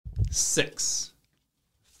6,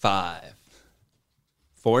 5,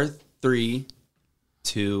 4, 3,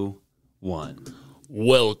 2, 1.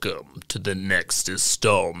 Welcome to the next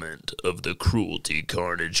installment of the Cruelty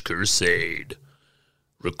Carnage Crusade.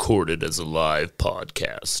 Recorded as a live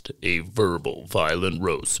podcast, a verbal violent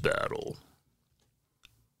roast battle.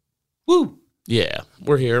 Woo! Yeah,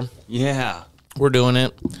 we're here. Yeah. We're doing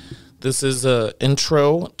it. This is an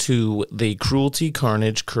intro to the Cruelty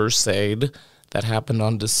Carnage Crusade that happened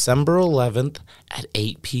on December 11th at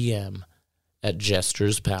 8 p.m. at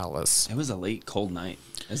Jester's Palace. It was a late, cold night,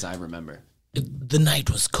 as I remember. The night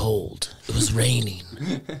was cold. It was raining.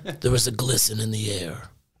 There was a glisten in the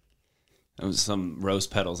air. There was some rose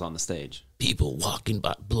petals on the stage. People walking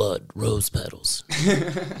by, blood, rose petals,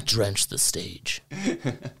 drenched the stage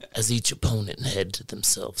as each opponent headed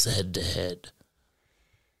themselves head to head,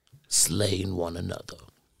 slaying one another.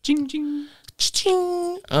 Ching, ching.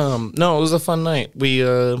 Ching. No, it was a fun night. We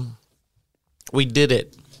did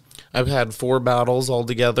it. I've had 4 battles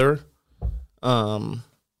altogether.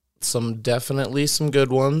 Some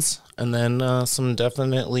good ones, and then some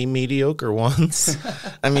definitely mediocre ones.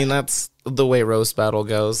 I mean, that's the way roast battle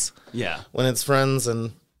goes. Yeah. When it's friends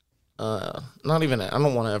and not even, I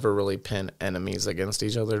don't want to ever really pin enemies against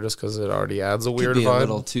each other just because it already adds a weird Could be vibe. a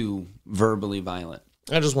little too verbally violent.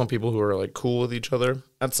 I just want people who are like cool with each other.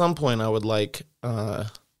 At some point, I would like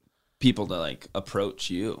People to like approach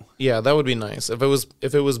you. yeah, that would be nice. If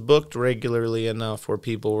it was booked regularly enough where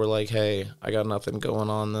people were like, "Hey, I got nothing going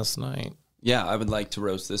on this night." Yeah, I would like to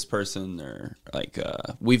roast this person, or like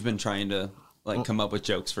we've been trying to like come up with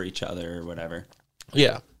jokes for each other or whatever.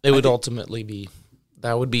 Yeah, it would ultimately be,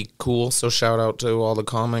 that would be cool. So shout out to all the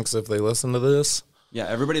comics if they listen to this. Yeah,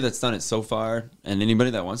 everybody that's done it so far, and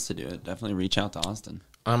anybody that wants to do it, definitely reach out to Austin.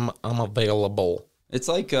 I'm available. It's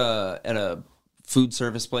like at a food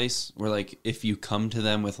service place where like if you come to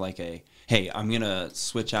them with like a, hey, I'm going to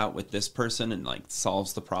switch out with this person and like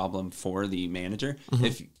solves the problem for the manager. Mm-hmm.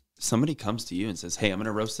 If somebody comes to you and says, hey, I'm going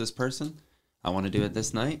to roast this person, I want to do it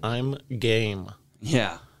this night. I'm game.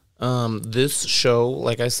 Yeah. This show,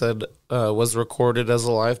 like I said, was recorded as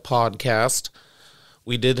a live podcast.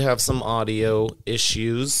 We did have some audio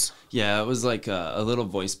issues. Yeah, it was like a little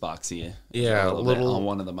voice boxy. Yeah, a little on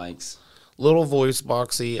one of the mics. Little voice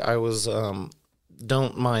boxy. I was,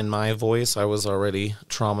 don't mind my voice. I was already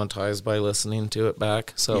traumatized by listening to it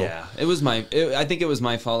back. So yeah, I think it was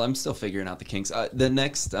my fault. I'm still figuring out the kinks. The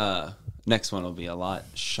next one will be a lot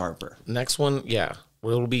sharper. Next one, yeah.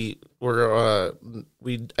 I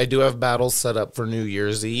do have battles set up for New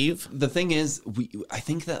Year's Eve. The thing is, I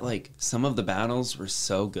think that like some of the battles were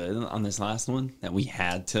so good on this last one that we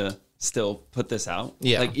had to still put this out.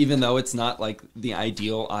 Yeah. Like even though it's not like the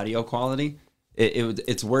ideal audio quality,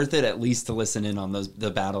 it's worth it at least to listen in on the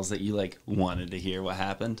battles that you like wanted to hear what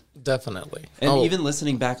happened. Definitely. And even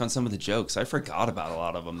listening back on some of the jokes, I forgot about a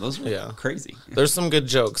lot of them. Those were crazy. There's some good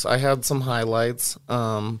jokes. I had some highlights.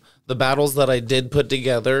 The battles that I did put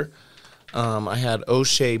together, I had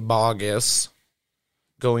O'Shea Bogus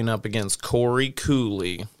going up against Corey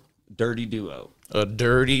Cooley. Dirty duo. A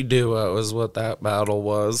dirty duo is what that battle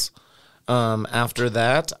was. After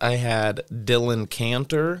that, I had Dylan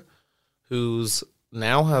Cantor, who's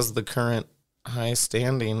now has the current high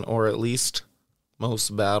standing, or at least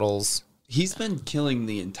most battles. He's been killing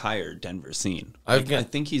the entire Denver scene. I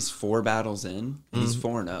think he's 4 battles in, and he's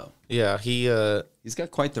 4-0. Yeah, he's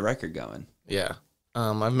got quite the record going. Yeah,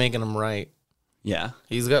 I'm making him right. Yeah.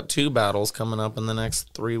 He's got 2 battles coming up in the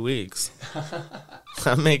next 3 weeks.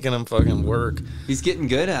 I'm making him fucking work. He's getting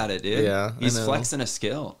good at it, dude. Yeah, he's flexing a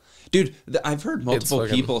skill. Dude, I've heard multiple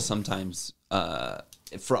people sometimes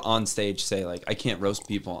on stage say, like, I can't roast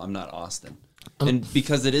people, I'm not Austin. And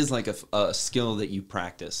because it is like a skill that you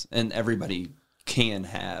practice, and everybody can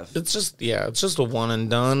have. It's just a one and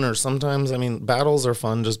done, or sometimes, I mean, battles are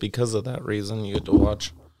fun just because of that reason. You get to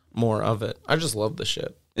watch more of it. I just love the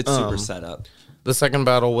shit. It's super set up. The second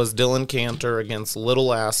battle was Dylan Cantor against Little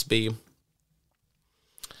Aspie.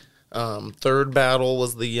 Third battle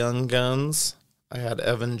was the Young Guns. I had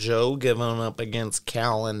Evan Joe giving up against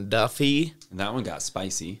Callan Duffy. And that one got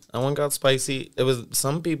spicy. That one got spicy. It was,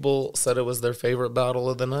 some people said it was their favorite battle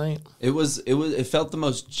of the night. It felt the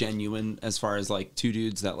most genuine as far as like 2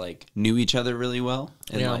 dudes that like knew each other really well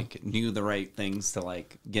and like knew the right things to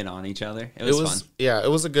like get on each other. It was fun. Yeah, it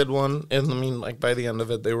was a good one. And I mean, like by the end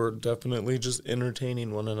of it, they were definitely just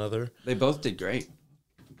entertaining one another. They both did great.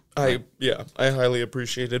 I highly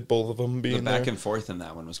appreciated both of them being there. The back there. and forth in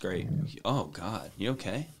that one was great. Oh God, you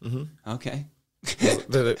okay? Mm-hmm. Okay.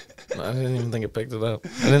 Did it? I didn't even think it picked it up.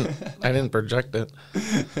 I didn't project it.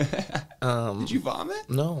 Did you vomit?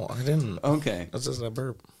 No, I didn't. Okay. That's just a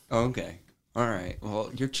burp. Okay. All right.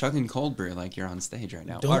 Well, you're chugging cold brew like you're on stage right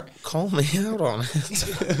now. Don't call me out on it.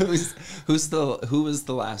 Who was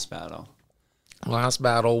the last battle? Last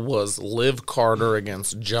battle was Liv Carter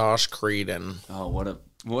against Josh Creedon. Oh, what a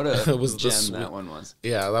It was gem that one was.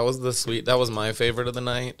 Yeah, that was my favorite of the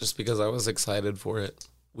night, just because I was excited for it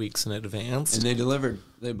weeks in advance. And they delivered.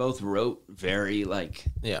 They both wrote very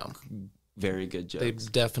very good jokes. They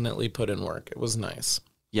definitely put in work. It was nice.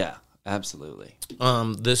 Yeah, absolutely.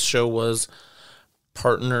 This show was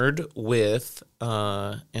partnered with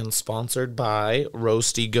and sponsored by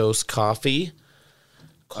Roasty Ghost Coffee.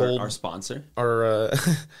 Our sponsor.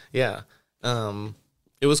 Yeah.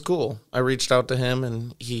 It was cool. I reached out to him,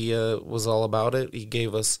 and he was all about it. He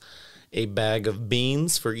gave us a bag of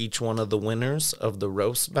beans for each one of the winners of the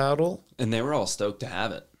roast battle. And they were all stoked to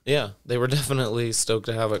have it. Yeah, they were definitely stoked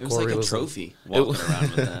to have it. It was like a trophy walking around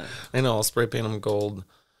with that. I know, I'll spray paint them gold.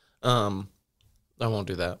 I won't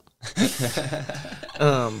do that.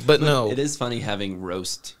 But no. It is funny having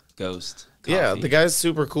roast ghost coffee. Yeah, the guy's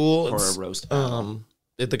super cool. For a roast battle.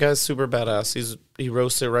 The guy's super badass. He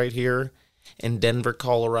roasts it right here in Denver,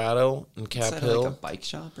 Colorado, in Cap Hill. Like a bike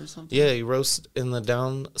shop or something? Yeah, he roasts in the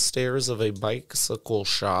downstairs of a bicycle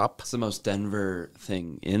shop. It's the most Denver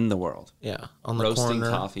thing in the world. Yeah, on the roasting corner,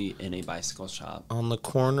 coffee in a bicycle shop. On the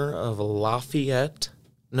corner of Lafayette.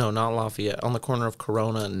 No, not Lafayette. On the corner of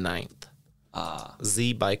Corona and 9th.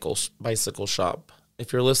 Z Bicycle Shop.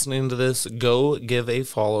 If you're listening to this, go give a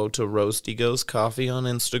follow to Roasty Ghost Coffee on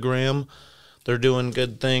Instagram. They're doing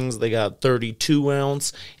good things. They got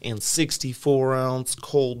 32-ounce and 64-ounce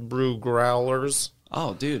cold brew growlers.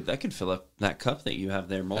 Oh, dude, that could fill up that cup that you have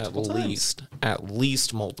there multiple times. At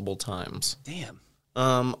least multiple times. Damn.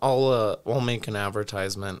 I'll make an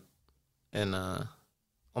advertisement, and I'll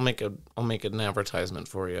make an advertisement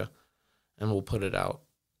for you, and we'll put it out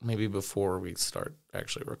maybe before we start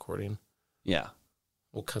actually recording. Yeah.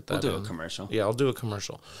 We'll cut that. We'll do a commercial. Yeah, I'll do a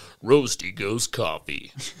commercial. Roasty Ghost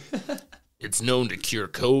Coffee. It's known to cure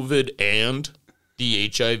COVID and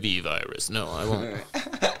the HIV virus. No, I won't.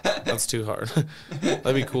 That's too hard.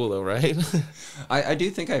 That'd be cool though, right? I do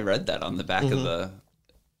think I read that on the back of the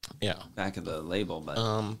back of the label, but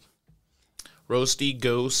Roasty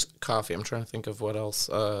Ghost Coffee. I'm trying to think of what else.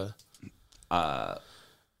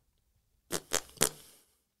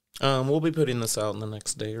 We'll be putting this out in the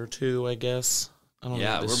next day or two, I guess.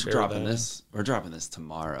 We're dropping this. We're dropping this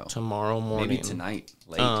tomorrow. Tomorrow morning. Maybe tonight.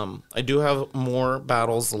 Late. I do have more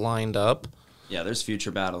battles lined up. Yeah, there's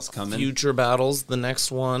future battles coming. The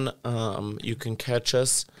next one, you can catch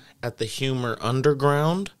us at the Humor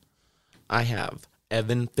Underground. I have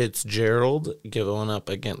Evan Fitzgerald going up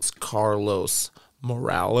against Carlos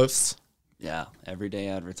Morales. Yeah, everyday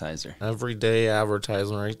advertiser. Everyday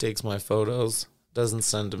advertiser. He takes my photos. Doesn't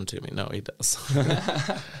send them to me. No, he does.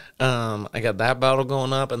 I got that battle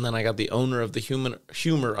going up, and then I got the owner of the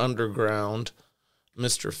Humor Underground,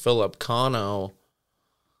 Mr. Philip Cano,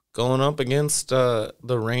 going up against the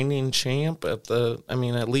reigning champ at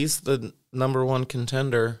least the number one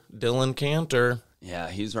contender, Dylan Cantor. Yeah,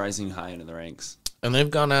 he's rising high into the ranks. And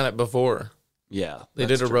they've gone at it before. Yeah. They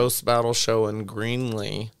did a roast battle show in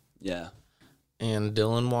Greenlee. Yeah. And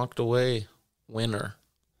Dylan walked away winner.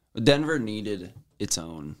 Denver needed its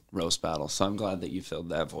own roast battle, so I'm glad that you filled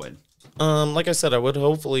that void. Like I said, I would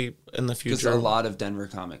hopefully in the future. Because a lot of Denver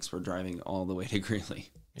comics were driving all the way to Greeley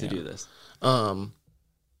to do this. So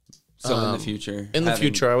in the future? In the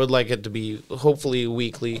future, I would like it to be hopefully a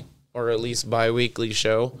weekly or at least bi-weekly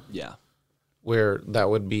show. Yeah. Where that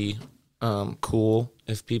would be cool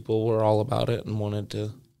if people were all about it and wanted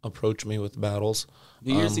to approach me with battles.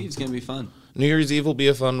 New Year's Eve's going to be fun. New Year's Eve will be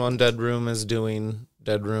a fun one. Dead Room is doing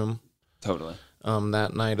Dead Room. Totally.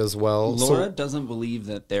 That night as well. Laura doesn't believe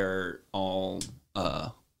that they're all...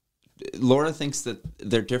 Laura thinks that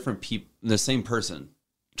they're different people, the same person,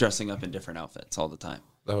 dressing up in different outfits all the time.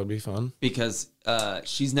 That would be fun. Because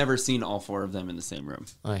she's never seen all four of them in the same room.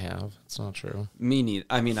 I have. It's not true. Me neither.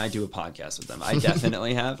 I mean, I do a podcast with them. I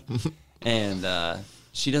definitely have. And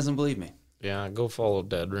she doesn't believe me. Yeah, go follow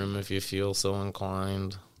Dead Room if you feel so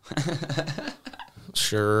inclined.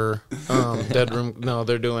 Sure. Dead Room, no,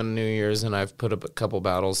 they're doing New Year's, and I've put up a couple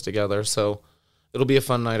battles together, so it'll be a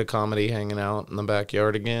fun night of comedy hanging out in the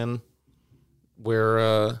backyard again,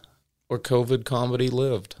 where COVID comedy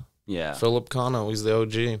lived. Yeah. Philip Cano, he's the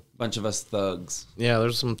OG. Bunch of us thugs. Yeah,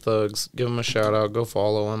 there's some thugs. Give him a shout out. Go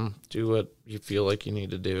follow him. Do what you feel like you need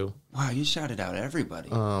to do. Wow, you shouted out everybody.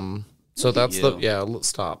 So that's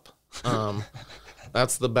stop.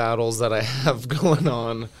 That's the battles that I have going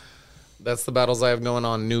on. That's the battles I have going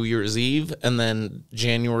on New Year's Eve. And then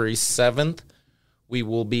January 7th, we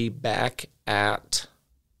will be back at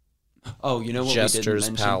Oh, you know what Jester's we didn't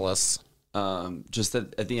mention? Palace. Just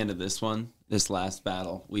at the end of this last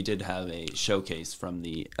battle, we did have a showcase from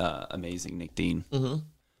the amazing Nick Dean.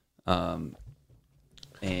 And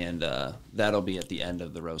that'll be at the end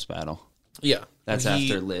of the roast battle. Yeah. That's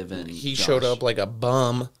after Liv and He Josh. showed up like a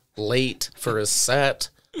bum late for his set.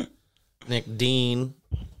 Nick Dean.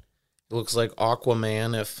 It looks like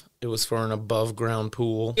Aquaman if it was for an above ground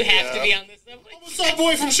pool. You have to be on this level. I'm a soft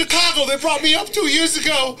boy from Chicago. They brought me up 2 years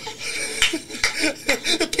ago.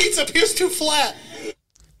 The pizza appears too flat.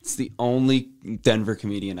 It's the only Denver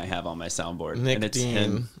comedian I have on my soundboard. Nick and it's Dean.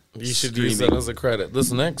 him You should use that as a credit.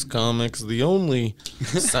 This next comic's the only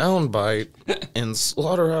soundbite in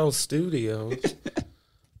Slaughterhouse Studios.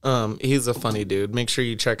 He's a funny dude. Make sure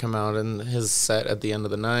you check him out in his set at the end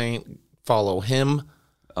of the night. Follow him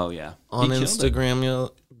Oh, yeah. on He killed it.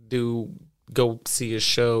 Instagram. Go see his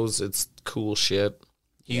shows. It's cool shit.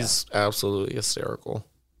 He's absolutely hysterical.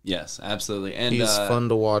 Yes, absolutely. And He's fun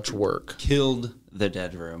to watch work. killed the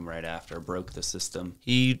dead room right after, broke the system.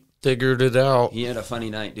 He figured it out. He had a funny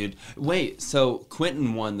night, dude. Wait, so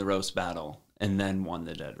Quentin won the roast battle and then won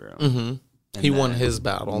the dead room. Mm-hmm. He won his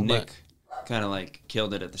battle. Nick kind of like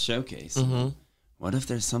killed it at the showcase. Mm-hmm. What if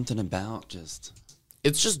there's something about just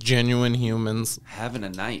It's just genuine humans. having a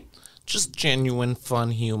night? Just genuine fun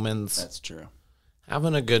humans. That's true.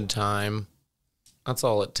 Having a good time. That's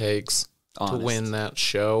all it takes Honest. to win that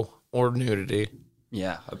show or nudity.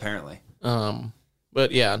 Yeah, apparently.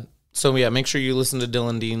 But yeah, so yeah, make sure you listen to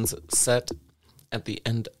Dylan Dean's set at the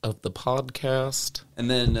end of the podcast. And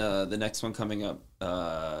then the next one coming up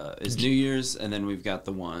is New Year's, and then we've got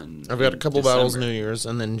the one. I've got a in couple battles December. New Year's,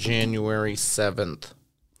 and then January 7th,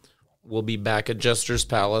 we'll be back at Jester's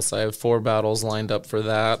Palace. I have 4 battles lined up for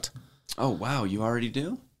that. Oh wow, you already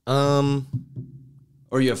do? Um,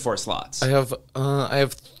 Or you have 4 slots? I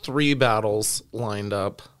have 3 battles lined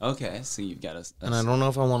up, Okay, so you've got and I don't know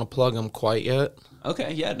if I want to plug them quite yet.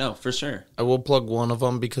 Okay, yeah, no, for sure. I will plug one of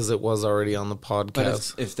them because it was already on the But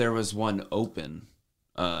podcast. if there was one open,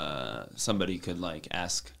 somebody could like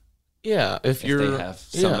ask Yeah, if if you're they have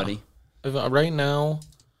somebody. Yeah. If, right now,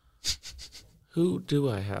 who do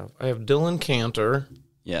I have? I have Dylan Cantor.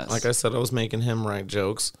 Yes. Like I said, I was making him write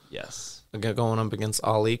jokes. yes. I got going up against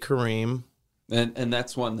Ali Kareem. And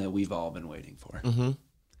that's one that we've all been waiting for. Mm-hmm.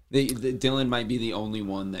 The Dylan might be the only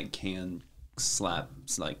one that can clap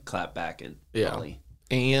back at Yeah. Ollie.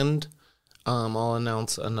 And I'll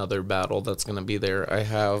announce another battle that's going to be there. I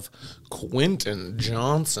have Quentin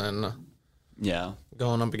Johnson Yeah.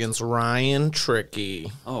 going up against Ryan Tricky.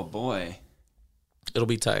 Oh boy, It'll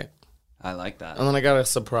be tight. I like that. And then I got a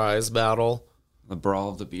surprise battle. The brawl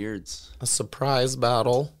of the beards. A surprise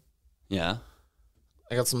battle. Yeah,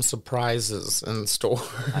 I got some surprises in store.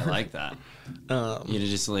 I like that. You to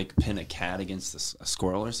just like pin a cat against a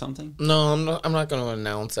squirrel or something. No, I'm not going to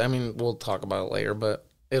announce. I mean, we'll talk about it later, but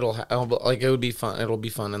it would be fun. It'll be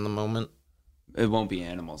fun in the moment. It won't be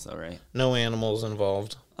animals though, right? No animals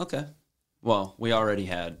involved. Okay. Well, we already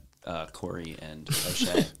had Corey and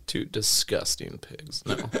O'Shea. 2 disgusting pigs.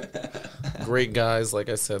 No. Great guys. Like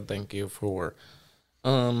I said, thank you for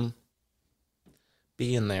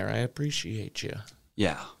being there. I appreciate you.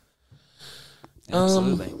 Yeah.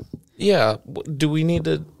 Absolutely. Yeah. Do we need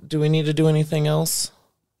to do anything else?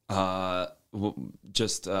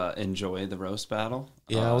 Just enjoy the roast battle.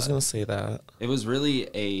 Yeah, I was gonna say that. It was really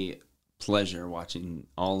a pleasure watching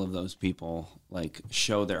all of those people like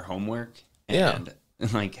show their homework and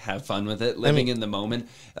like have fun with it, living in the moment.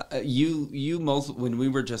 When we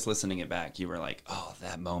were just listening it back, you were like, "Oh,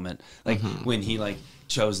 that moment!" Like when he like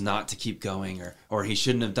chose not to keep going, or he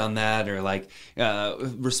shouldn't have done that, or like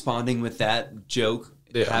responding with that joke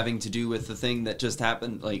having to do with the thing that just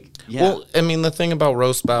happened. Like, yeah, Well, I mean, the thing about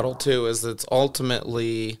roast battle too is it's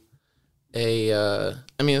ultimately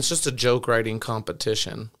it's just a joke writing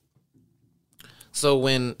competition. So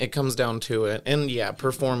when it comes down to it, and yeah,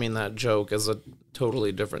 performing that joke is a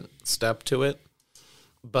totally different step to it.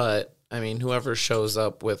 But I mean, whoever shows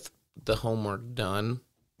up with the homework done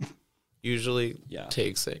usually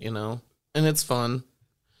takes it, and it's fun.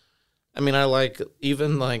 I mean, I like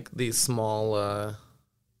even like these small,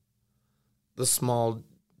 the small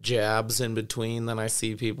jabs in between. Then I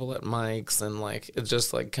see people at mics, and like it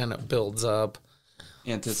just like kind of builds up.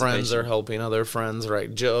 Friends are helping other friends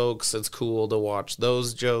write jokes. It's cool to watch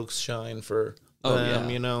those jokes shine for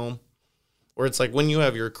them, Or it's like when you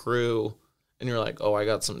have your crew and you're like, oh, I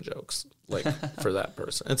got some jokes like for that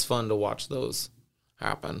person. It's fun to watch those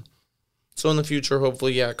happen. So in the future,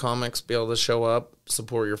 hopefully, comics be able to show up,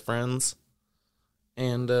 support your friends,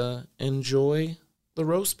 and enjoy the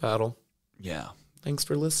roast battle. Yeah. Thanks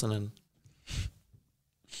for listening.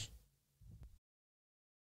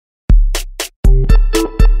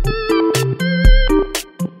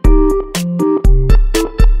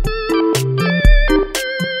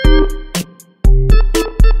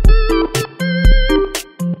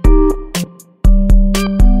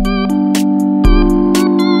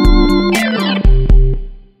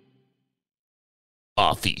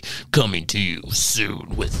 Coffee coming to you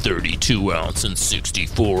soon with 32 ounce and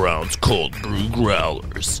 64 ounce cold brew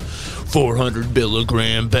growlers. 400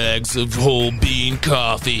 milligram bags of whole bean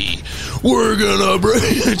coffee. We're gonna bring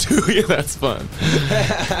it to you. That's fun.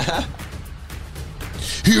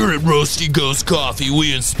 Here at Roasty Ghost Coffee,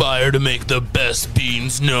 we aspire to make the best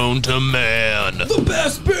beans known to man. The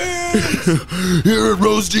best beans! Here at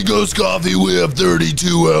Roasty Ghost Coffee, we have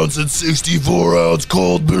 32 ounce and 64 ounce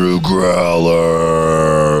cold brew growlers.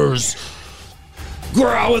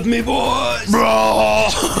 Growl with me, boys!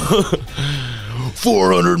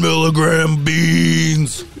 400 milligram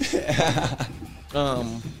beans. All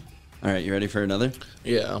right, you ready for another?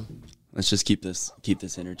 Yeah. Let's just keep this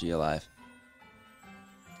energy alive.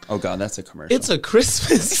 Oh God, that's a commercial. It's a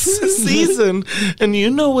Christmas season, and you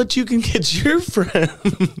know what you can get your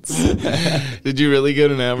friends. Did you really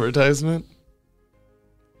get an advertisement?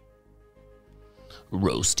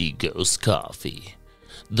 Roasty Ghost Coffee,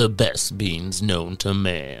 the best beans known to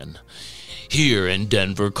man. Here in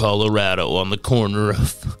Denver, Colorado, on the corner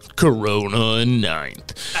of Corona and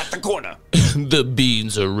 9th. At the corner. The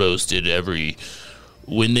beans are roasted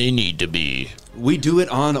when they need to be. We do it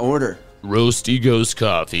on order. Roasty Ghost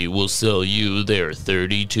Coffee will sell you their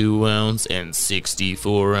 32 ounce and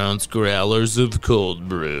 64 ounce growlers of cold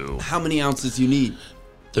brew. How many ounces you need?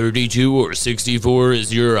 32 or 64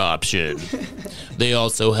 is your option. They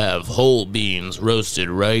also have whole beans roasted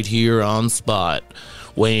right here on spot,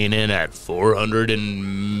 weighing in at 400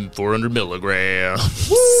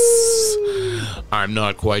 milligrams. I'm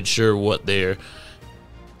not quite sure what their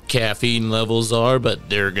caffeine levels are, but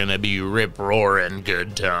they're gonna be rip-roaring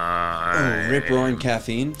good time. Oh, rip-roaring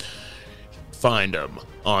caffeine? Find them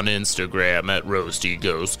on Instagram at Roasty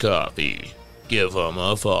Ghost Coffee. Give them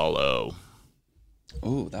a follow.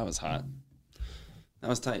 Oh, that was hot. That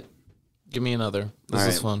was tight. Give me another. This All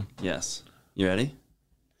is right. fun. Yes. You ready?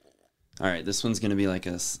 All right, this one's gonna be like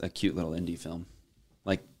a cute little indie film.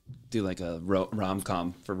 Like, do like a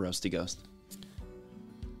rom-com for Roasty Ghost.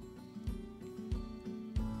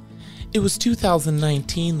 It was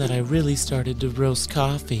 2019 that I really started to roast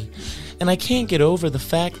coffee, and I can't get over the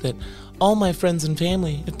fact that all my friends and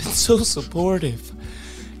family have been so supportive.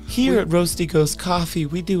 Here at Roasty Ghost Coffee,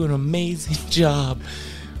 we do an amazing job.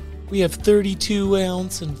 We have 32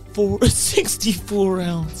 ounce and 64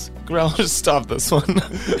 ounce growlers. Stop this one.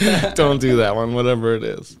 Don't do that one, whatever it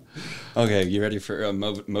is. Okay, you ready for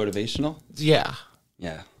motivational? Yeah.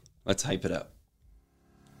 Yeah. Let's hype it up.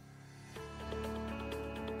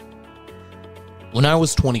 When I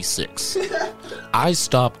was 26, I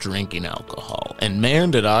stopped drinking alcohol. And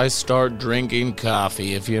man, did I start drinking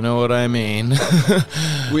coffee, if you know what I mean.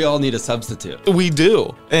 We all need a substitute. We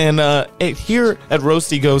do. And here at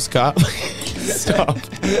Roasty Ghost Coffee... Stop.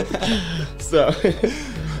 So...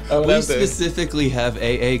 We specifically have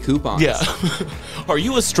AA coupons. Yeah. Are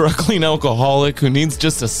you a struggling alcoholic who needs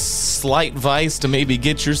just a slight vice to maybe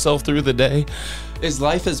get yourself through the day? Is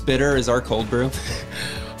life as bitter as our cold brew?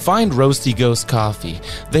 Find Roasty Ghost Coffee.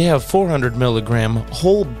 They have 400 milligram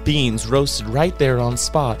whole beans roasted right there on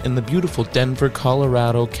spot in the beautiful Denver,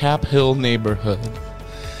 Colorado Cap Hill neighborhood.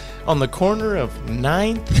 On the corner of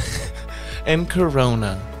 9th and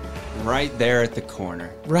Corona. Right there at the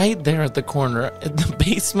corner. Right there at the corner, in the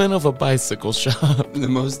basement of a bicycle shop. The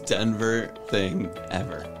most Denver thing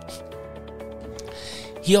ever.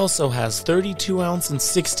 He also has 32 ounce and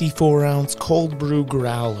 64 ounce cold brew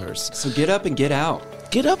growlers. So get up and get out.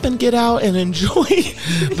 Get up and get out and enjoy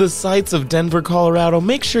the sights of Denver, Colorado.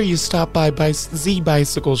 Make sure you stop by Z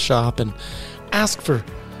Bicycle Shop and ask for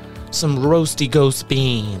some Roasty Ghost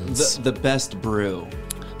beans. The best brew.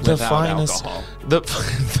 The without finest. alcohol.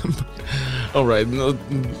 All right, no,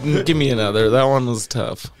 give me another. That one was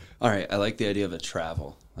tough. All right, I like the idea of a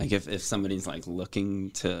travel. Like if somebody's like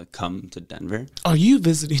looking to come to Denver. Are you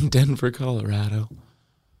visiting Denver, Colorado?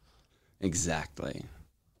 Exactly.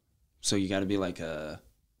 So you got to be like a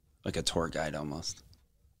tour guide almost.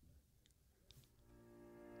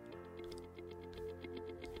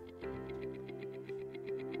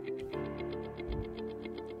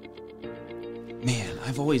 Man, I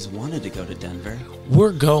I've always wanted to go to Denver.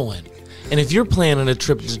 We're going. And if you're planning a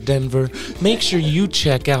trip to Denver, make sure you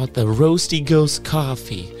check out the Roasty Ghost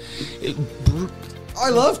Coffee. I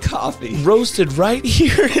love coffee. Roasted right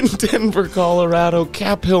here in Denver, Colorado,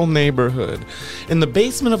 Cap Hill neighborhood, in the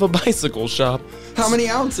basement of a bicycle shop. How many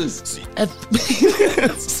ounces?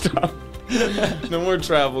 Stop. No more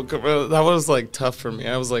travel. That was like tough for me.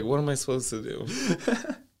 I was like, what am I supposed to do?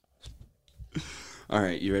 All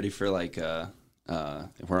right, you ready for like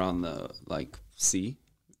we're on the like sea?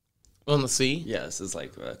 On the sea? Yeah, this is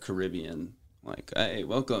like a Caribbean. Like, hey,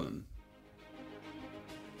 welcome.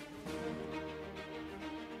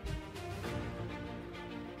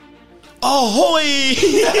 Ahoy!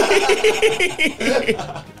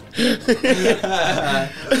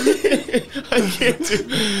 I can't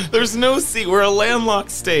do. There's no sea. We're a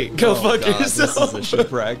landlocked state. Go fuck yourself. This is a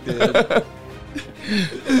shipwreck, dude.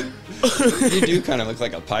 You do kind of look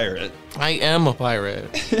like a pirate. I am a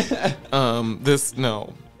pirate.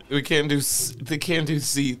 No. We can't do. They can't do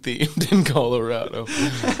sea themed in Colorado.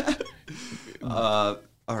 All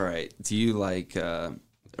right. Do you like a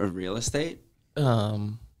real estate?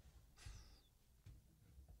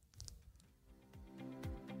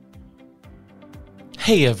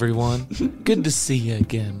 Hey everyone, good to see you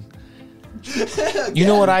again. You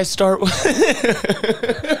know what I start with?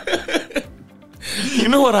 You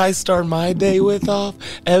know what I start my day with off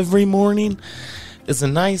every morning? Is a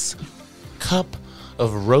nice cup of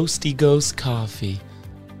Roasty Ghost coffee.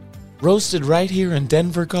 Roasted right here in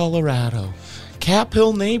Denver, Colorado. Cap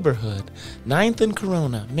Hill neighborhood, 9th and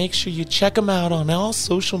Corona. Make sure you check them out on all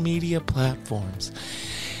social media platforms.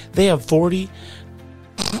 They have 400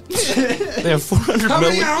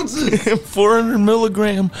 400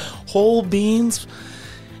 milligram whole beans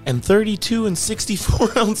and 32 and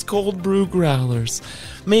 64 ounce cold brew growlers.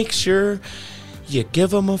 Make sure you give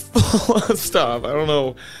them a full stop. I don't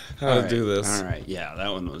know how to do this. All right. Yeah,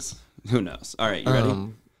 that one was, who knows? All right, you ready?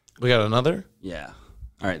 We got another? Yeah.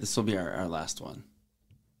 All right, this will be our last one.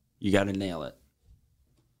 You got to nail it.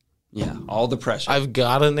 Yeah, all the pressure. I've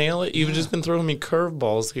got to nail it. You've just been throwing me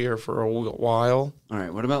curveballs here for a while. All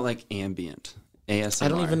right, what about like ambient ASMR? I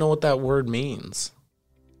don't even know what that word means.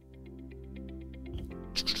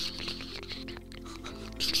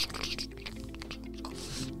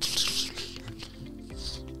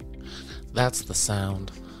 That's the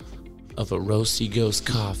sound of a Roasty Ghost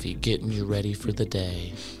coffee getting you ready for the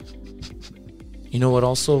day. You know what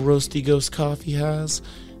also Roasty Ghost coffee has?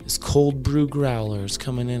 Is cold brew growlers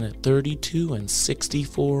coming in at 32 and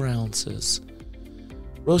 64 ounces.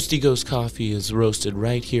 Roasty Ghost coffee is roasted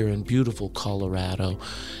right here in beautiful Colorado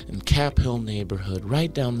in Cap Hill neighborhood,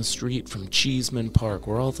 right down the street from Cheeseman Park,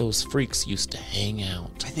 where all those freaks used to hang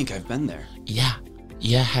out. I think I've been there. Yeah,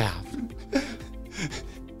 you have.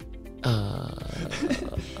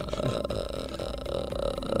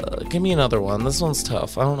 Give me another one. This one's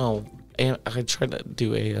tough. I don't know. I tried to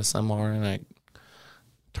do ASMR and it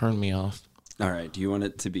turned me off. All right. Do you want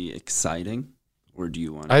it to be exciting, or do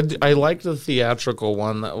you want? I liked the theatrical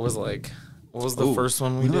one. That was like, what was the first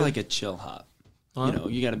one we did? Like a chill hop. Huh? You know,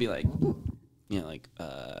 you got to be like, like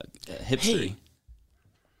hipstery. Hey,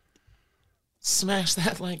 smash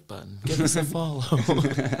that like button. Give us a follow.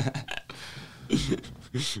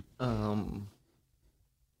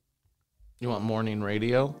 You want morning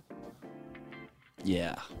radio?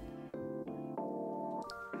 Yeah.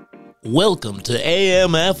 Welcome to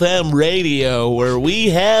AM/FM Radio, where we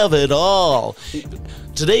have it all.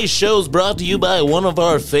 Today's show is brought to you by one of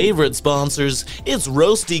our favorite sponsors. It's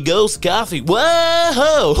Roasty Ghost Coffee.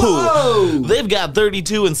 Whoa! Whoa! They've got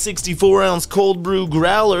 32 and 64 ounce cold brew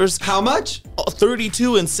growlers. How much?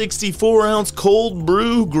 32 and 64 ounce cold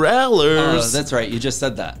brew growlers. Oh, that's right. You just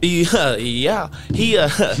said that. Yeah.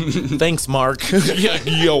 Thanks, Mark. you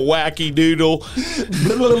wacky doodle.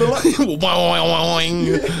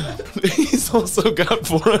 He's also got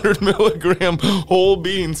 400 milligram whole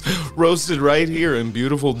beans roasted right here in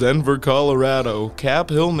beautiful Denver, Colorado, Cap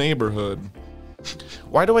Hill neighborhood.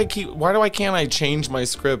 Why can't I change my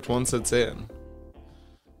script once it's in?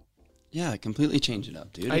 Yeah, completely change it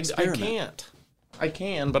up, dude. I can't. I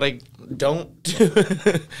can, but I don't.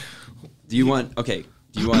 Do you want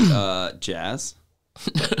jazz?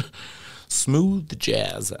 Smooth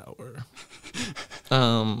jazz hour.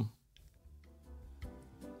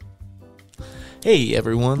 Hey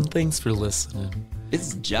everyone, thanks for listening.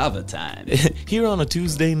 It's Java time. Here on a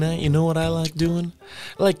Tuesday night, you know what I like doing?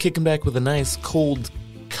 I like kicking back with a nice cold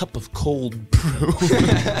cup of cold brew.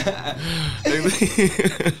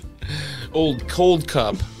 Old cold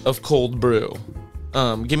cup of cold brew.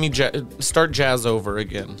 Give me start jazz over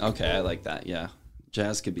again. Okay, I like that. Yeah,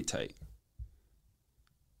 jazz could be tight.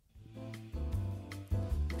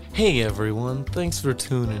 Hey everyone, thanks for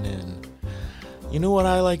tuning in. You know what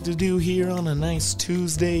I like to do here on a nice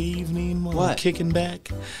Tuesday evening while I'm What? kicking back?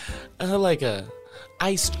 I like a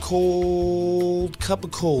iced cold cup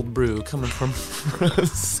of cold brew coming from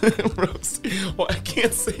Roasty. Well, I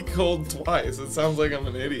can't say cold twice. It sounds like I'm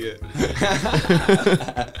an idiot.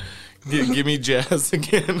 Give me jazz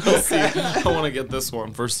again. I'll see. I want to get this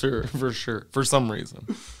one for sure. For some reason.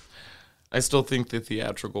 I still think the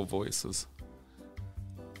theatrical voices.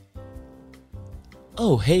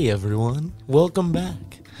 Oh, hey everyone. Welcome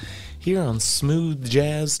back. Here on Smooth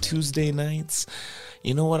Jazz Tuesday nights,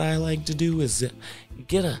 you know what I like to do is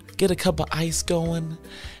get a cup of ice going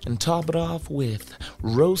and top it off with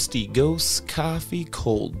Roasty Ghost Coffee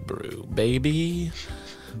Cold Brew, baby.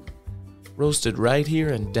 Roasted right here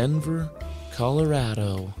in Denver,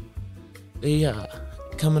 Colorado. They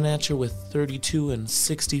coming at you with 32 and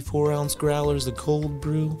 64 ounce growlers of cold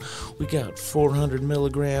brew. We got 400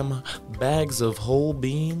 milligram bags of whole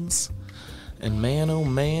beans. And man, oh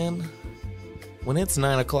man, when it's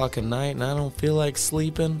 9 o'clock at night and I don't feel like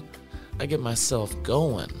sleeping, I get myself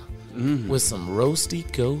going with some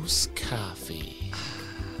Roasty Ghost coffee.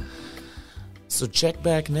 So check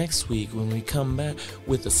back next week when we come back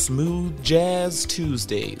with the Smooth Jazz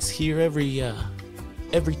Tuesdays here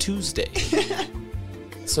every Tuesday.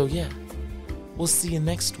 So yeah, we'll see you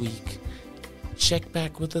next week. Check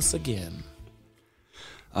back with us again.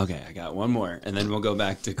 Okay, I got one more, and then we'll go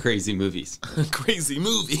back to crazy movies. Crazy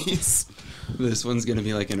movies. This one's going to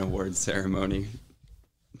be like an award ceremony.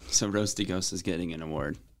 So Roasty Ghost is getting an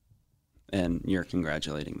award, and you're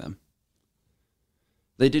congratulating them.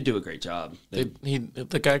 They did do a great job.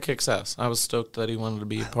 The guy kicks ass. I was stoked that he wanted to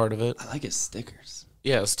be a part of it. I like his stickers.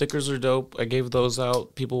 Yeah, stickers are dope. I gave those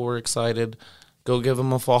out. People were excited. Go give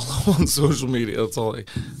him a follow on social media. That's all I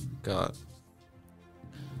got.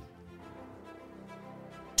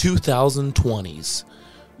 2020s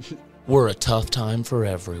were a tough time for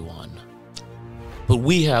everyone. But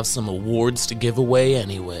we have some awards to give away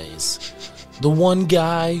anyways. The one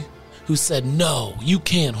guy who said, "No, you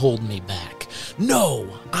can't hold me back. No,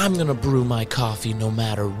 I'm gonna brew my coffee no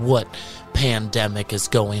matter what pandemic is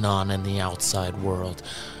going on in the outside world.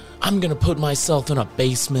 I'm gonna put myself in a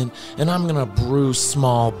basement and I'm gonna brew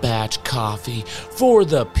small batch coffee for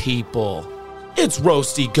the people." It's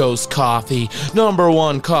Roasty Ghost Coffee,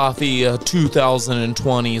 #1 coffee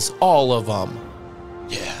 2020s, all of them.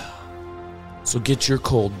 Yeah. So get your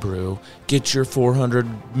cold brew, get your 400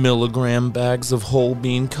 milligram bags of whole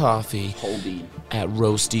bean coffee Whole bean. at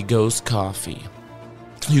Roasty Ghost Coffee.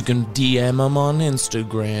 You can DM them on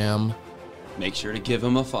Instagram. Make sure to give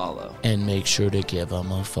him a follow. And make sure to give them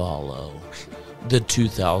a follow. The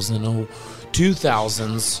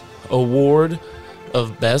 2000s Award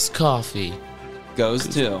of Best Coffee Goes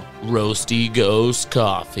to Roasty Ghost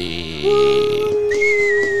Coffee.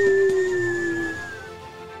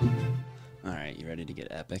 All right, you ready to get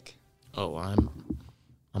epic? Oh, I'm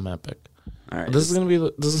epic. All right. This is gonna be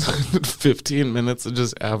 15 minutes of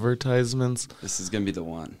just advertisements. This is gonna be the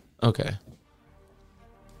one. Okay.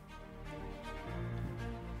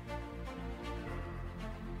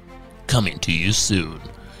 Coming to you soon.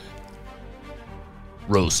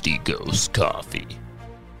 Roasty Ghost Coffee.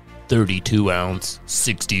 32 ounce,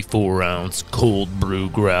 64 ounce cold brew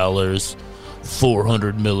growlers.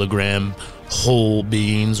 400 milligram whole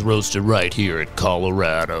beans roasted right here at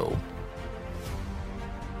Colorado.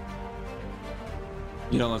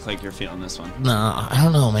 You don't look like you're feeling this one. Nah, I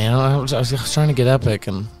don't know, man. I was trying to get epic,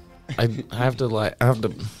 and I don't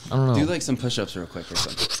know. Do like some push-ups real quick or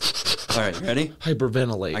something. All right, you ready?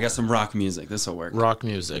 Hyperventilate. I got some rock music. This will work. rock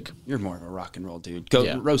music. You're more of a rock and roll dude. Go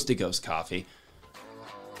Yeah. Roasty Ghost Coffee.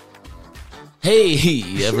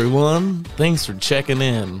 Hey, everyone. Thanks for checking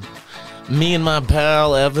in. Me and my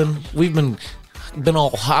pal, Evan, we've been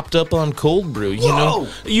all hopped up on cold brew.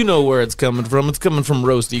 You know where it's coming from. It's coming from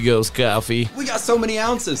Roasty Ghost Coffee. We got so many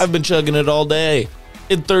ounces. I've been chugging it all day.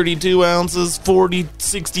 In 32 ounces, 40,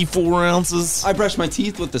 64 ounces. I brush my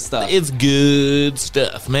teeth with the stuff. It's good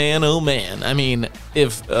stuff, man. Oh man. I mean,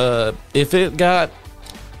 if it got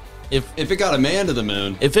if it got a man to the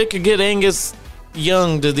moon. if it could get Angus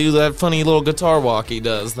Young to do that funny little guitar walk he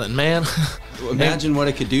does, then man, Imagine what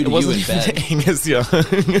it could do it to you wasn't in even bed. Angus Young.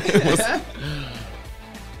 It was-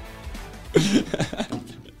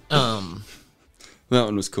 That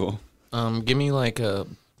one was cool. give me like a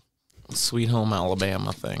Sweet Home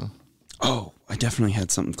Alabama thing. Oh, I definitely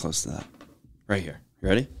had something close to that. Right here. You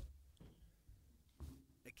ready?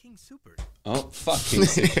 The King Super. Oh, fuck. King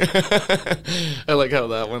Super. I like how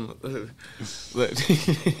that one.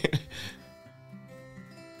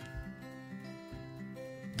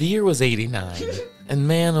 The year was 89, and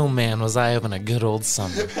man, oh man, was I having a good old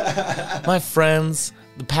summer. My friends,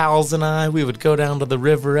 the pals, and I, we would go down to the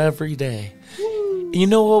river every day. You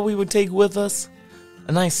know what we would take with us?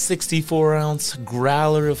 A nice 64-ounce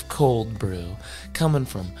growler of cold brew coming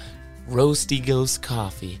from Roasty Ghost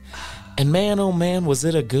Coffee. And man, oh man, was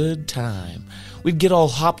it a good time. We'd get all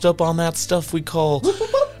hopped up on that stuff we call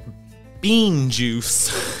bean juice.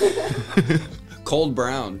 Cold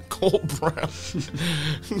brown. Cold brown.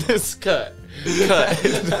 This cut.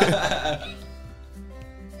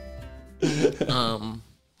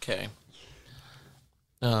 Okay.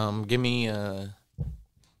 Give me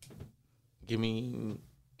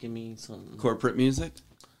some Corporate music?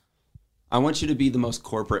 I want you to be the most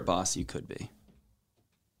corporate boss you could be.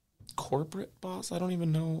 corporate boss. I don't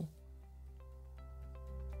even know.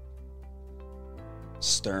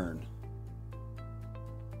 Stern.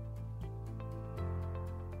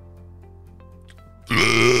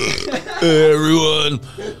 Hey everyone,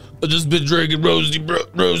 I've just been drinking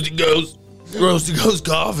Roasty Ghost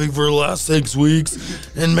coffee for the last 6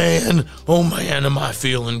 weeks, and man, oh man, am I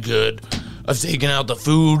feeling good. I've taken out the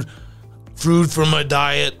food from my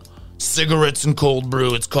diet, cigarettes and cold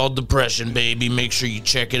brew. It's called Depression, baby. Make sure you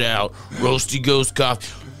check it out. Roasty Ghost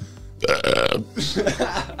coffee.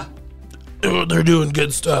 They're doing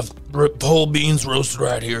good stuff. Whole beans roasted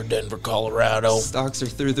right here in Denver, Colorado. Stocks are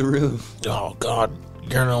through the roof. Oh God, you're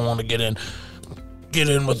gonna want to get in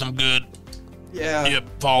with them good. Yeah. Yep,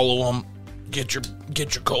 follow them. Get your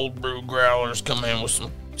cold brew growlers. Come in with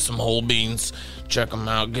some whole beans. Check them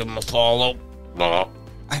out. Give them a follow. Oh,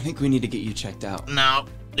 I think we need to get you checked out. no,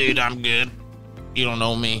 dude, I'm good. You don't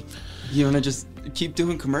know me. You want to just keep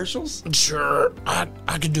doing commercials? Sure, I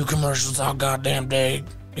could do commercials all goddamn day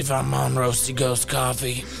if I'm on Roasty Ghost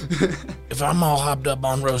Coffee. If I'm all hopped up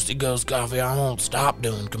on Roasty Ghost Coffee, I won't stop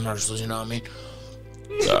doing commercials. You know what I mean?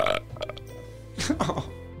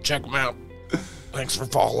 Check them out. Thanks for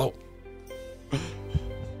follow.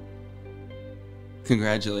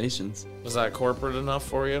 Congratulations. Was that corporate enough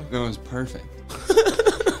for you? That was perfect.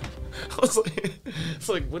 I was like, it's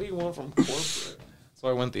like, what do you want from corporate? So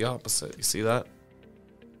I went the opposite. You see that?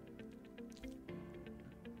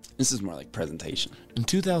 This is more like presentation. In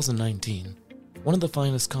 2019, one of the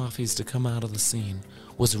finest coffees to come out of the scene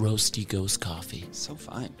was Roasty Ghost Coffee. So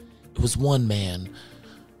fine. It was one man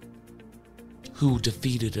who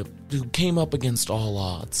came up against all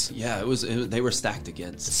odds. Yeah, they were stacked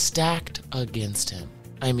against. Stacked against him.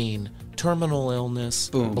 I mean, terminal illness,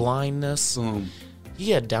 Boom. blindness. Boom. He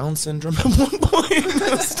had Down syndrome at one point.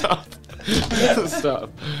 Stop. Stop.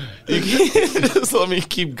 You can't just let me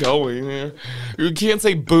keep going here. You can't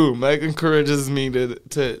say boom. That encourages me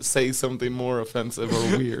to say something more offensive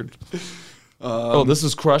or weird. Oh, this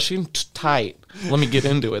is crushing? Tight. Let me get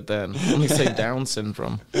into it then. Let me say Down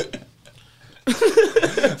syndrome.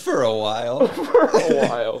 For a while.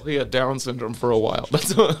 He had Down syndrome for a while.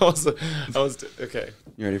 That's what I was okay.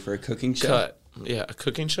 You ready for a cooking show? Cut. Yeah, a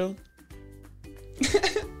cooking show?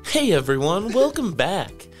 Hey everyone, welcome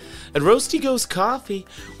back. At Roasty Ghost Coffee,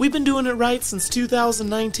 we've been doing it right since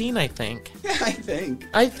 2019, I think. Yeah, I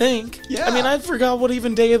think. Yeah. I mean, I forgot what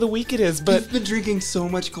even day of the week it is, but You've been drinking so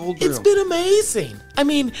much cold brew. it's been amazing. I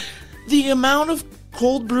mean, the amount of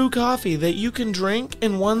cold brew coffee that you can drink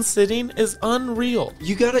in one sitting is unreal.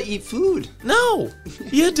 You gotta eat food. No,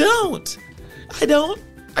 you don't. I don't.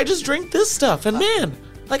 I just drink this stuff, and man,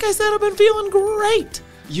 like I said, I've been feeling great.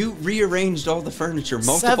 You rearranged all the furniture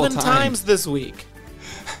multiple 7 times this week.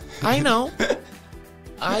 I know.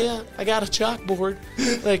 I got a chalkboard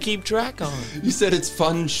that I keep track on. You said it's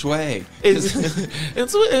feng shui.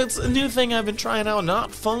 It's a new thing I've been trying out.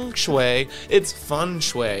 Not feng shui, it's fun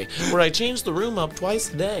shui, where I change the room up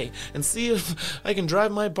twice a day and see if I can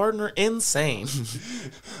drive my partner insane.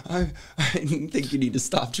 I think you need to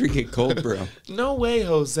stop drinking cold brew. No way,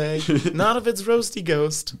 Jose. Not if it's Roasty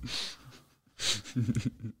Ghost.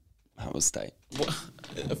 That was tight.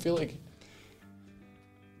 I feel like...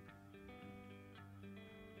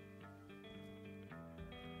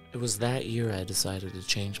 It was that year I decided to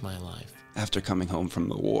change my life. After coming home from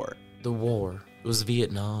the war. The war. It was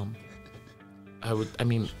Vietnam.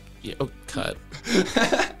 Cut.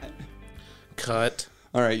 Cut.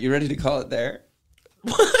 All right, you ready to call it there?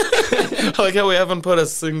 I like how we haven't put a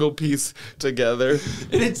single piece together.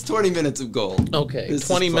 And it's 20 minutes of gold. Okay, This is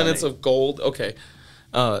 20 minutes funny. of gold. Okay.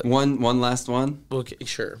 One last one. Okay,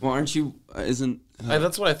 sure. Well, aren't you? Isn't?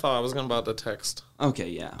 That's what I thought. I was about to text. Okay,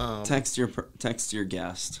 yeah. Text your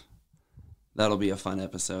guest. That'll be a fun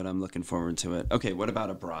episode. I'm looking forward to it. Okay, what about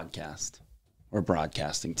a broadcast? We're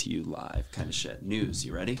broadcasting to you live, kind of shit. News.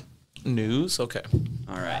 You ready? News? Okay.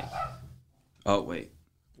 All right. Oh wait.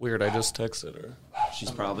 Weird, I just texted her. She's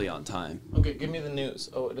probably on time. Okay, give me the news.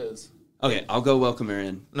 Oh, it is. Okay, I'll go welcome her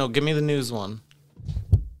in. No, give me the news one.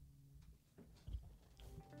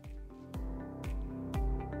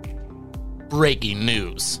 Breaking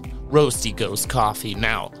news. Roasty Ghost Coffee,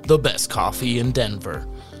 now the best coffee in Denver.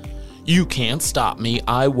 You can't stop me,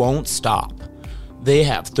 I won't stop. They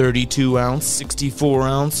have 32-ounce,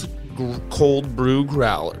 64-ounce cold brew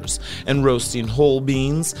growlers and roasting whole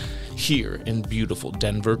beans here in beautiful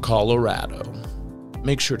Denver, Colorado.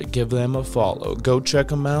 Make sure to give them a follow. Go check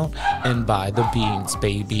them out and buy the beans,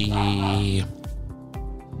 baby.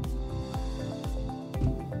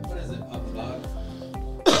 What is it, Papa Dog?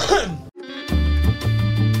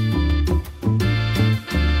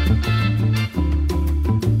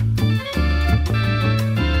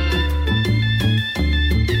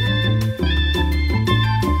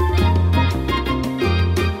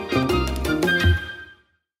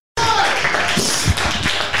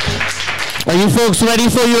 Are you folks ready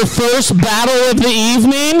for your first battle of the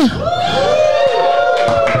evening?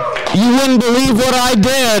 You wouldn't believe what I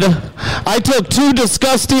did. I took two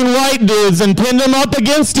disgusting white dudes and pinned them up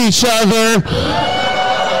against each other.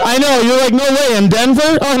 I know, you're like, no way, in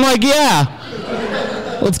Denver? Oh, I'm like, yeah.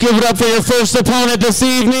 Let's give it up for your first opponent this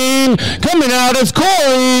evening. Coming out is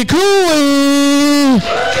Corey Cooley.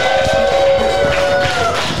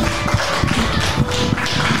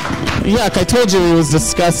 Yuck, I told you he was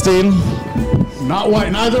disgusting. Not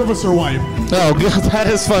white. Neither of us are white. Oh, God, that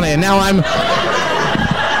is funny. And now I'm...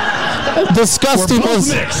 Disgusting We're both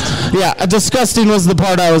was... mixed. Yeah, disgusting was the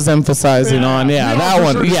part I was emphasizing on. Yeah, no, that for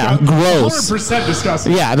one. sure Yeah, gross. 100%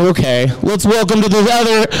 disgusting. Yeah, okay. Let's welcome to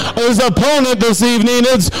his opponent this evening.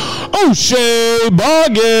 It's O'Shea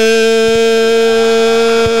Boggess.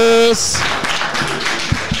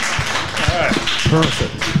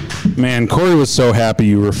 Perfect. Man, Corey was so happy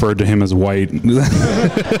you referred to him as white.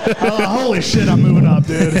 Holy shit, I'm moving up,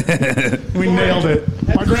 dude. We nailed it.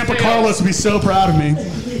 My grandpa Carlos would be so proud of me.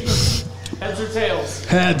 Heads or tails?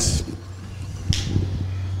 Heads.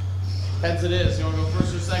 Heads it is. You want to go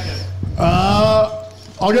first or second? I'll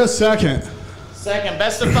go second. Second.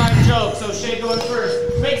 Best of 5 jokes. O'Shea going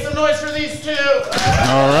first. Make some noise for these two.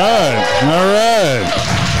 All right.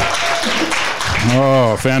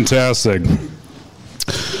 Oh, fantastic.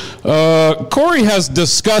 Corey has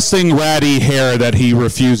disgusting ratty hair that he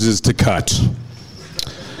refuses to cut.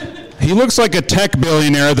 He looks like a tech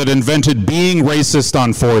billionaire that invented being racist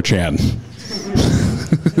on 4chan.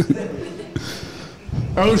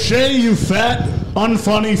 O'Shea, you fat,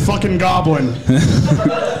 unfunny fucking goblin.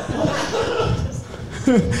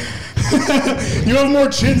 You have more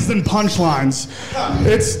chins than punchlines.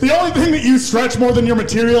 It's the only thing that you stretch more than your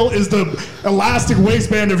material is the elastic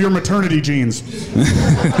waistband of your maternity jeans.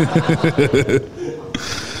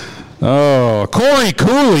 Oh, Corey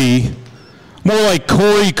Cooley. More like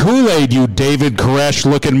Corey Kool-Aid, you David Koresh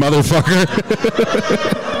looking motherfucker.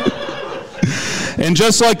 And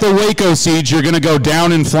just like the Waco siege, you're going to go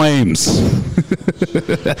down in flames.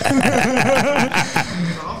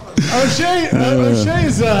 O'Shea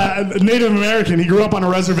is Native American. He grew up on a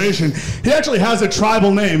reservation. He actually has a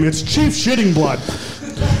tribal name. It's Chief Shitting Blood.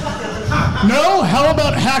 No? How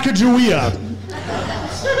about Hackajawea?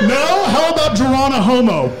 No? How about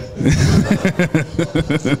Geronimo?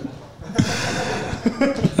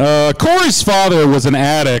 Corey's father was an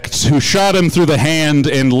addict who shot him through the hand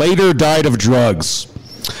and later died of drugs.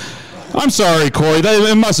 I'm sorry, Corey.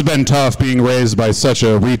 It must have been tough being raised by such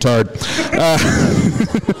a retard.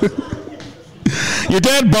 Your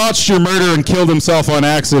dad botched your murder and killed himself on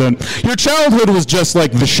accident. Your childhood was just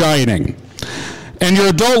like The Shining. And your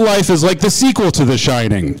adult life is like the sequel to The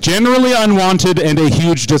Shining. Generally unwanted and a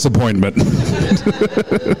huge disappointment.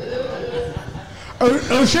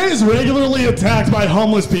 O'Shea is regularly attacked by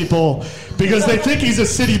homeless people because they think he's a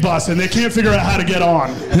city bus and they can't figure out how to get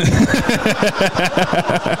on.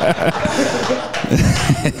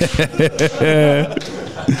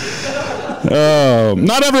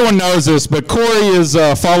 Not everyone knows this, but Corey is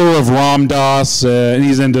a follower of Ram Dass, and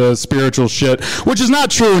he's into spiritual shit, which is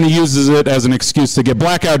not true, and he uses it as an excuse to get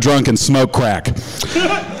blackout drunk and smoke crack.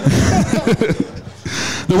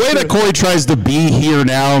 The way that Corey tries to be here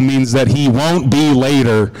now means that he won't be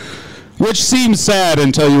later, which seems sad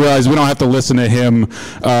until you realize we don't have to listen to him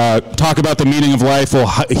talk about the meaning of life while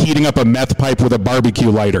heating up a meth pipe with a barbecue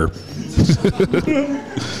lighter.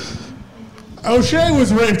 O'Shea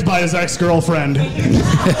was raped by his ex-girlfriend.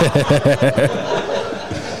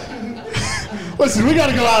 Listen, we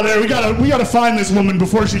gotta go out there. We gotta find this woman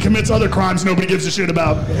before she commits other crimes nobody gives a shit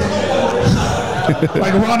about.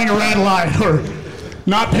 Like running a red light or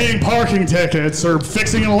not paying parking tickets or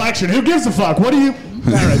fixing an election. Who gives a fuck? What do you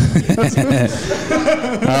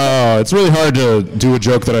Oh, it's really hard to do a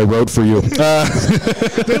joke that I wrote for you.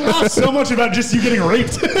 They laugh so much about just you getting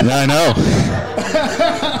raped. Yeah, I know.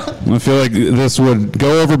 I feel like this would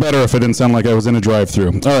go over better if it didn't sound like I was in a drive-thru.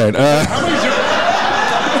 All right.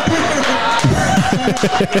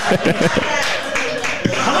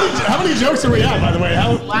 How many jokes are we at, by the way?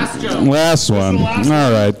 Last one.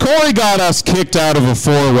 All right. Corey got us kicked out of a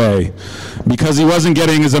four-way because he wasn't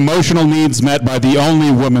getting his emotional needs met by the only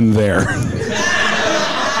woman there.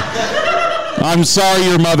 I'm sorry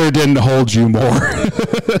your mother didn't hold you more.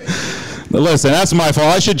 Listen, that's my fault.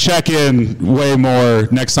 I should check in way more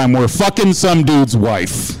next time we're fucking some dude's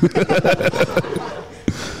wife.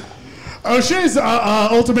 O'Shea's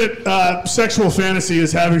ultimate sexual fantasy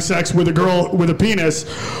is having sex with a girl with a penis.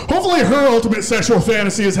 Hopefully her ultimate sexual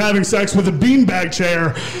fantasy is having sex with a beanbag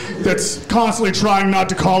chair that's constantly trying not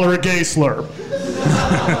to call her a gay slur.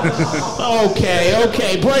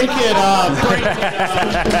 Okay, break it up.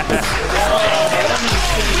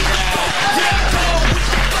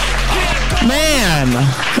 Man,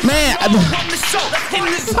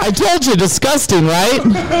 I told you, disgusting, right?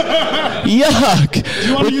 Yuck. Do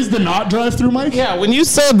you want to use the not drive-through mic? Yeah, when you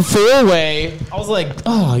said four-way, I was like,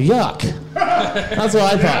 oh, yuck. That's what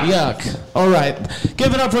I thought, yuck. All right,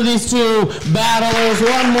 give it up for these two battlers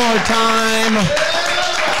one more time.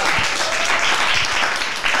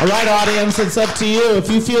 All right, audience, it's up to you. If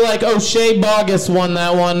you feel like O'Shea Bogus won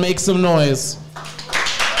that one, make some noise.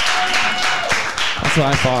 That's what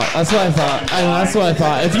I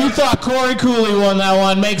thought. If you thought Corey Cooley won that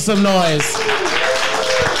one, make some noise.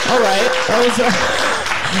 All right. That was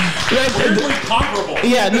weirdly comparable.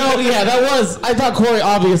 That was. I thought Corey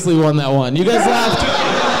obviously won that one. You guys laughed.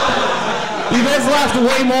 You guys laughed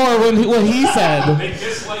way more when he said. They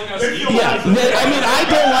dislike us.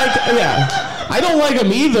 I don't like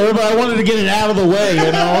him either, but I wanted to get it out of the way,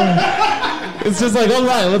 you know? It's just like, all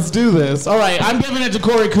right, let's do this. All right, I'm giving it to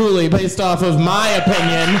Corey Cooley based off of my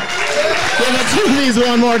opinion. Give it to these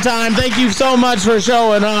one more time. Thank you so much for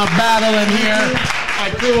showing up, battling here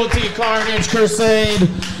at Cruelty, Carnage, Crusade.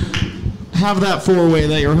 Have that four-way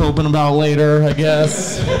that you're hoping about later, I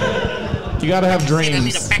guess. You gotta have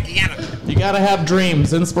dreams. You gotta have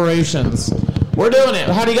dreams, inspirations. We're doing it.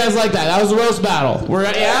 How do you guys like that? That was a roast battle. We're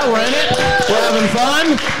in it. We're having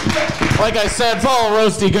fun. Like I said, follow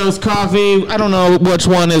Roasty Ghost Coffee. I don't know which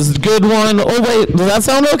one is the good one. Oh, wait. Does that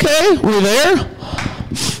sound okay? Were there?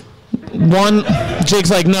 One. Jake's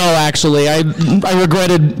like, no, actually. I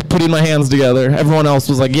regretted putting my hands together. Everyone else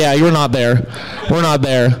was like, yeah, you're not there. We're not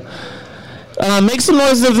there. Make some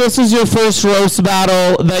noise if this is your first roast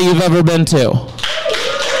battle that you've ever been to.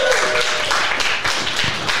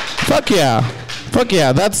 Fuck yeah.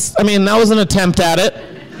 That was an attempt at it.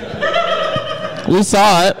 We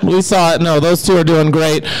saw it. No, those two are doing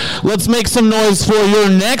great. Let's make some noise for your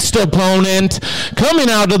next opponent coming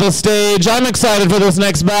out to the stage. I'm excited for this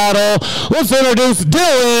next battle. Let's introduce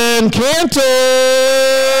Dylan Cantor.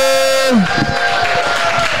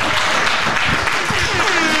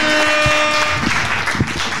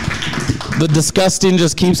 The disgusting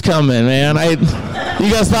just keeps coming, man. You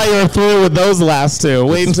guys thought you were through with those last two.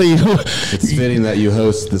 Wait until you... It's fitting that you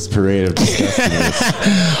host this parade of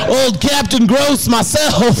disgustingness. Old Captain Gross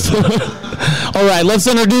myself. All right, let's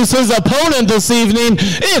introduce his opponent this evening.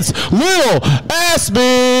 It's Lil Aspie.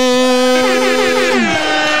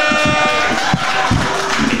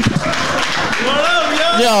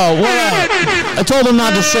 Yo, what up? I told him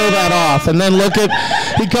not to show that off, and then look at...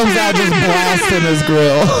 He comes out just blasting his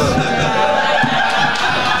grill.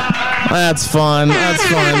 That's fun.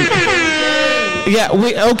 Yeah,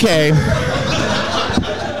 okay.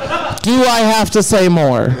 Do I have to say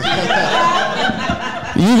more?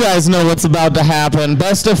 You guys know what's about to happen.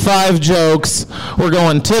 Best of 5 jokes. We're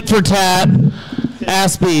going tit for tat.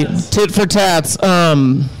 Aspie, tit for tats.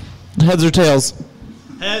 Heads or tails?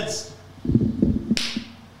 Heads.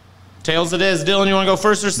 Tails it is. Dylan, you want to go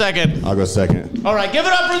first or second? I'll go second. All right, give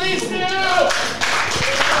it up for these two!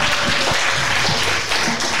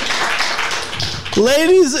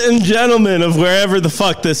 Ladies and gentlemen of wherever the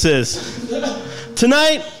fuck this is,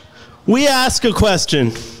 tonight we ask a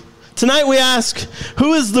question. Tonight we ask,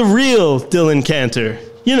 who is the real Dylan Cantor?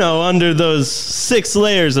 You know, under those 6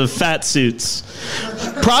 layers of fat suits.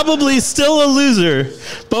 Probably still a loser,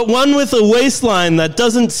 but one with a waistline that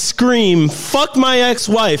doesn't scream, fuck my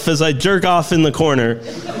ex-wife as I jerk off in the corner.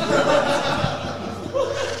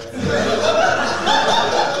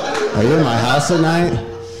 Are you in my house at night?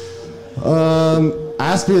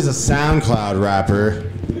 Aspie is a SoundCloud rapper.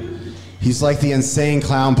 He's like the Insane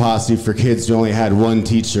Clown Posse for kids who only had one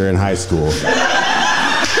teacher in high school.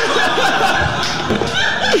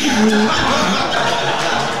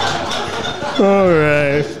 All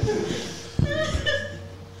right.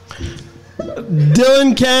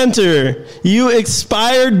 Dylan Cantor, you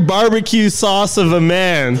expired barbecue sauce of a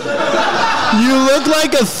man. You look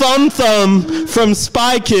like a thumb from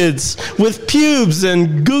Spy Kids with pubes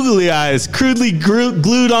and googly eyes crudely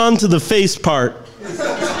glued onto the face part.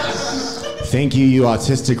 Thank you, you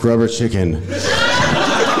autistic rubber chicken.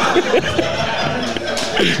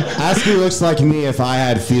 Aspie looks like me if I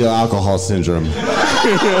had fetal alcohol syndrome.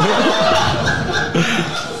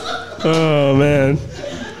 Oh, man.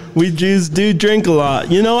 We Jews do drink a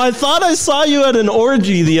lot. You know, I thought I saw you at an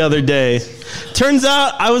orgy the other day. Turns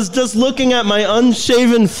out I was just looking at my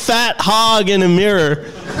unshaven fat hog in a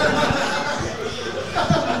mirror.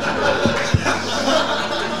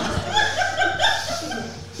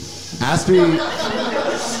 Aspie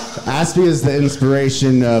is the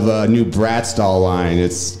inspiration of a new Bratz doll line.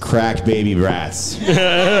 It's crack baby Bratz.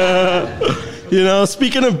 You know,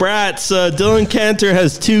 speaking of Bratz, Dylan Cantor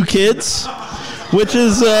has 2 kids. Which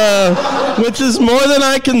is more than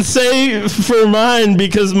I can say for mine,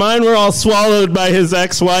 because mine were all swallowed by his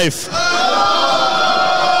ex-wife.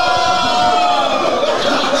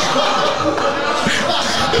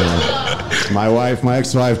 My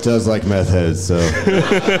ex-wife does like meth heads, so.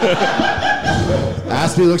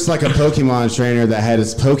 Aspie looks like a Pokemon trainer that had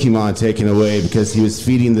his Pokemon taken away because he was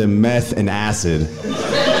feeding them meth and acid.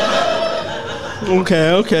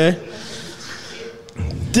 Okay.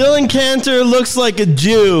 Dylan Cantor looks like a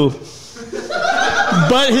Jew,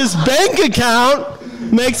 but his bank account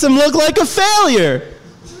makes him look like a failure.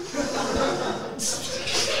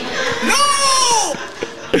 No!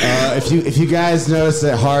 If you guys notice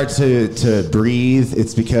it hard to breathe,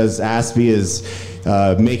 it's because Aspie is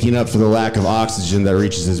making up for the lack of oxygen that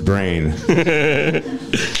reaches his brain.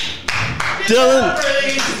 Dylan.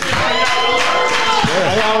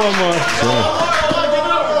 I got one more.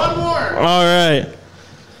 All right.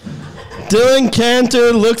 Dylan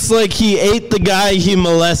Cantor looks like he ate the guy he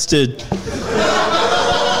molested.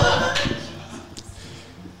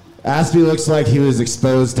 Aspie looks like he was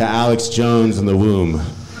exposed to Alex Jones in the womb.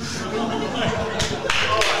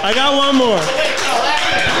 I got one more.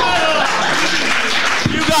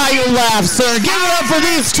 You got your laugh, sir. Give it up for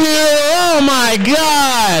these 2. Oh my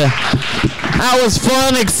God. That was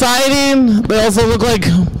fun, exciting. They also look like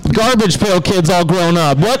garbage pail kids all grown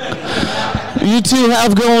up. What you 2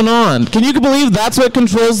 have going on? Can you believe that's what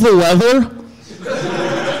controls the weather?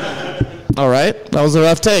 All right, that was a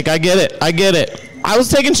rough take. I get it. I was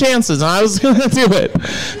taking chances, and I was going to do it.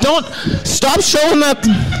 Don't stop showing that.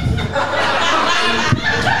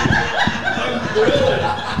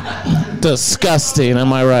 Disgusting,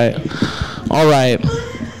 am I right? All right.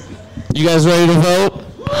 You guys ready to vote?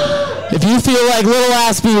 If you feel like Little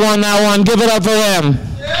Aspie won that one, give it up for him.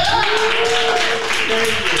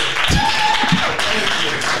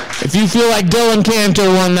 If you feel like Dylan Cantor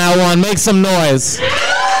won that one, make some noise. Yeah,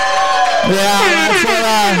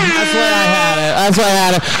 that's where I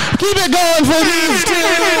had it. Keep it going for these 2.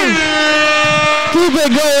 Keep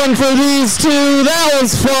it going for these 2. That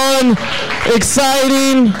was fun,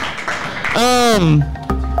 exciting.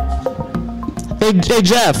 Hey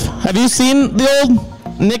Jeff, have you seen the old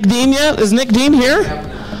Nick Dean yet? Is Nick Dean here?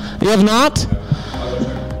 You have not?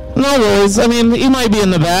 No worries. I mean, he might be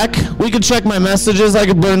in the back. We could check my messages. I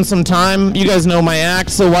could burn some time. You guys know my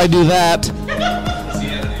act, so why do that?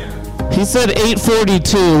 He said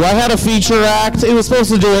 8:42. I had a feature act. He was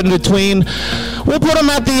supposed to do it in between. We'll put him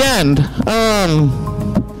at the end.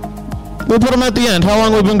 How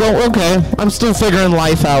long we've been going? Okay. I'm still figuring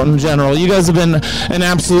life out in general. You guys have been an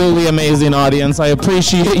absolutely amazing audience. I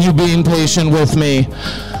appreciate you being patient with me.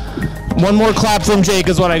 One more clap from Jake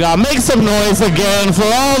is what I got. Make some noise again for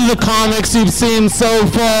all the comics you've seen so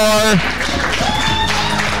far.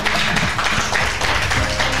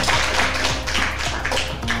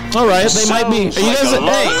 All right, they might be. Are you guys?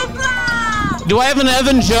 Hey, do I have an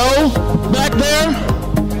Evan Joe back there?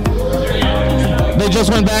 They just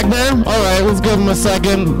went back there? All right, let's give them a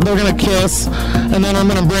second. They're going to kiss, and then I'm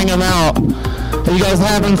going to bring them out. Are you guys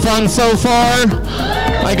having fun so far?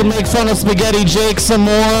 I can make fun of Spaghetti Jake some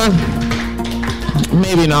more.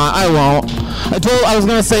 Maybe not. I won't. I was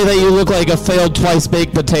going to say that you look like a failed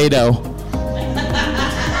twice-baked potato.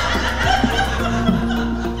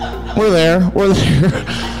 We're there.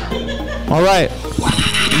 All right.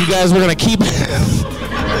 You guys, we're going to keep...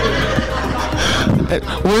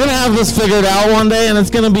 We're going to have this figured out one day, and it's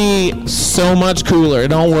going to be so much cooler.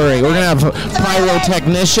 Don't worry. We're going to have a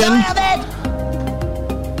pyrotechnician.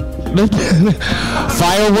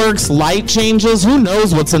 Fireworks, light changes. Who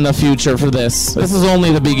knows what's in the future for this? This is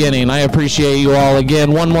only the beginning. I appreciate you all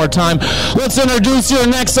again. One more time. Let's introduce your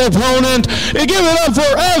next opponent. And give it up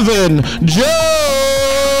for Evan Joe.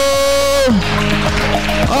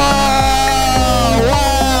 Oh,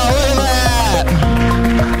 wow. Look at that.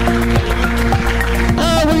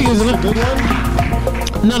 What are you using? A good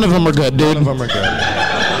one? None of them are good, dude. None of them are good.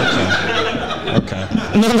 Okay.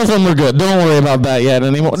 None of them are good. Don't worry about that yet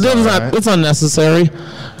anymore. It's unnecessary.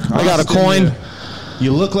 I got a coin.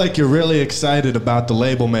 You look like you're really excited about the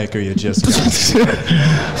label maker you just got.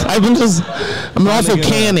 I'm also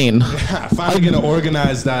canning. Yeah, finally going to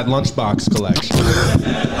organize that lunchbox collection.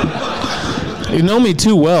 You know me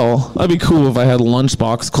too well. That'd be cool if I had a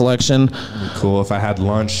lunchbox collection. It'd be cool if I had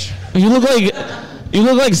lunch. You look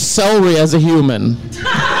like celery as a human.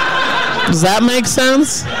 Does that make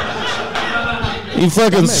sense? You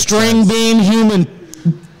fucking string bean human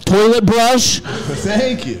toilet brush.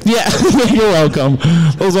 Thank you. Yeah, you're welcome.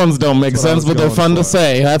 Those ones don't make sense, but they're fun to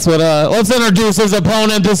say. That's what. Let's introduce his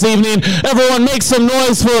opponent this evening. Everyone, make some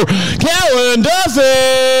noise for Callan Duffy.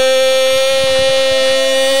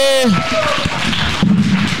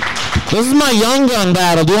 This is my young gun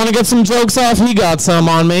battle. Do you want to get some jokes off? He got some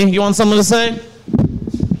on me. You want something to say?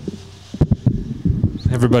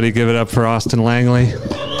 Everybody give it up for Austin Langley.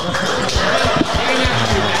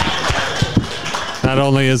 Not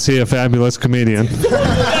only is he a fabulous comedian, I'm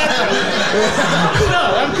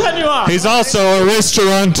cutting you off. he's also a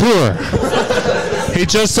restaurateur. He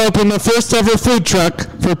just opened the first ever food truck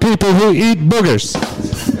for people who eat boogers.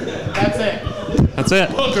 That's it. That's it.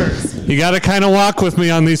 Boogers. You got to kind of walk with me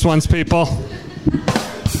on these ones, people.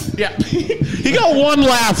 Yeah. He got one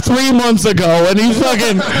laugh 3 months ago, and he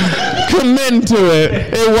fucking committed to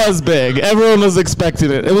it. It was big. Everyone was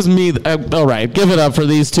expecting it. It was me. All right, give it up for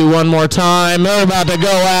these two one more time. They're about to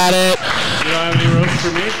go at it. You don't have any roast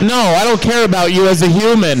for me? No, I don't care about you as a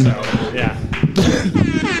human. Yeah.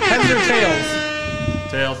 Heads or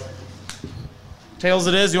tails? Tails. Tails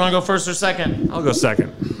it is. You want to go first or second? I'll go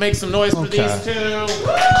second. Make some noise for these two.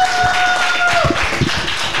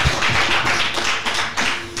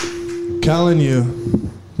 Callan,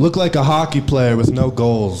 you look like a hockey player with no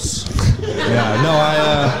goals. Yeah, no,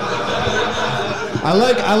 I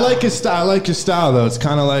like his style. I like your style though. It's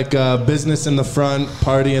kind of like business in the front,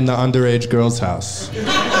 party in the underage girl's house. Yeah.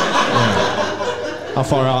 How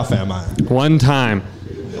far off am I? One time.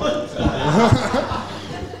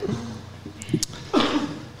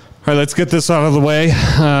 All right, let's get this out of the way.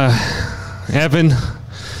 Evan,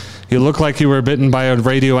 you look like you were bitten by a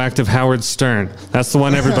radioactive Howard Stern. That's the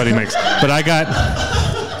one everybody makes. But I got...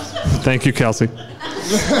 Thank you, Kelsey.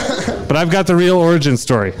 But I've got the real origin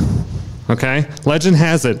story. Okay? Legend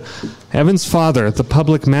has it, Evan's father, the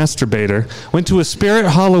public masturbator, went to a spirit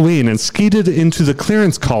Halloween and skeeted into the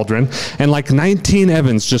clearance cauldron, and like 19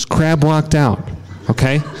 Evans just crab walked out.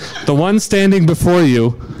 Okay? The one standing before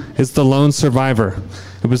you is the lone survivor.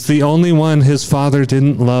 It was the only one his father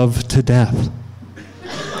didn't love to death.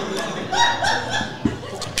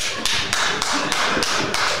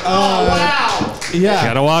 Wow. Yeah. You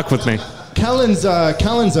gotta walk with me. Callan's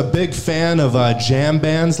a big fan of jam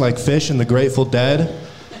bands like Fish and the Grateful Dead.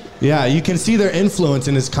 Yeah, you can see their influence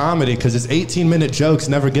in his comedy because his 18-minute jokes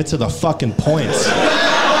never get to the fucking points.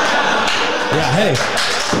 Yeah, hey.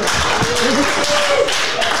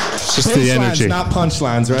 It's just the energy. Not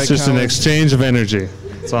punchlines, right? It's just an exchange of energy.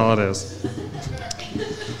 That's all it is.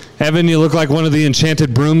 Evan, you look like one of the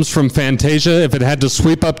enchanted brooms from Fantasia if it had to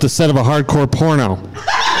sweep up the set of a hardcore porno.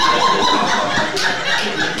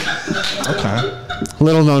 Okay.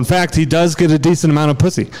 Little known fact, he does get a decent amount of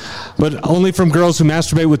pussy. But only from girls who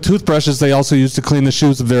masturbate with toothbrushes they also use to clean the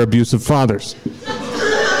shoes of their abusive fathers.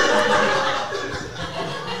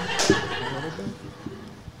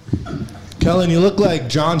 Callan, you look like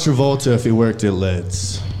John Travolta if he worked at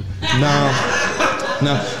Lids.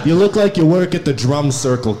 No, you look like you work at the Drum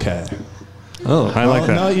Circle K. Oh, I like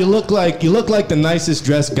that. No, you look like the nicest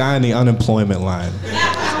dressed guy in the unemployment line.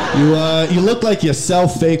 You look like you sell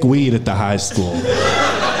fake weed at the high school.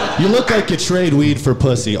 You look like you trade weed for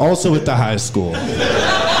pussy, also at the high school.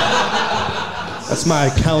 That's my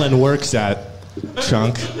Callan works at,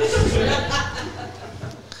 chunk.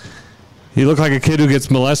 You look like a kid who gets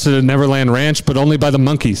molested at Neverland Ranch, but only by the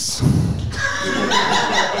monkeys.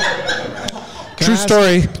 True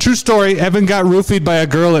story. Evan got roofied by a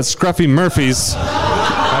girl at Scruffy Murphy's.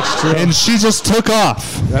 That's true. And she just took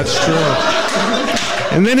off. That's true.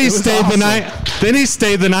 And then he stayed the night. Then he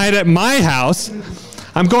stayed the night at my house.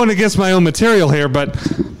 I'm going against my own material here, but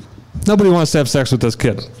nobody wants to have sex with this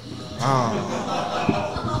kid.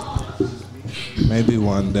 Maybe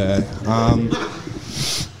one day. I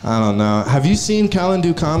don't know. Have you seen Kellen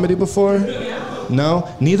do comedy before?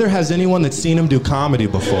 No? Neither has anyone that's seen him do comedy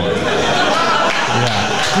before. Yeah.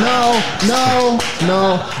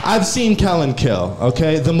 No. I've seen Kellen kill,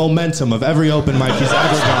 okay? The momentum of every open mic he's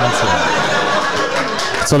ever gone to.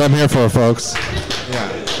 That's what I'm here for, folks.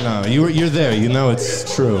 Yeah, no, you're there. You know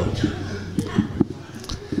it's true.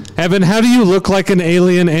 Evan, how do you look like an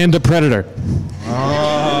alien and a predator?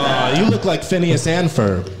 Oh, you look like Phineas and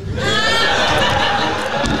Ferb.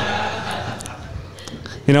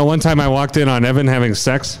 You know, one time I walked in on Evan having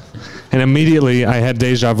sex, and immediately I had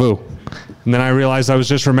deja vu. And then I realized I was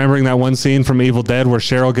just remembering that one scene from Evil Dead where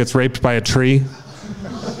Cheryl gets raped by a tree.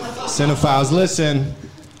 Cinephiles,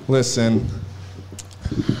 listen.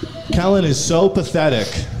 Kellen is so pathetic.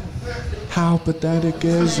 How pathetic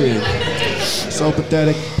is he? So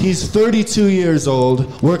pathetic. He's 32 years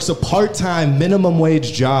old, works a part-time minimum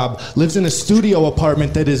wage job, lives in a studio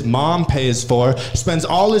apartment that his mom pays for, spends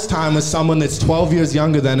all his time with someone that's 12 years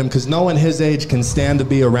younger than him because no one his age can stand to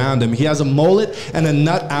be around him. He has a mullet and a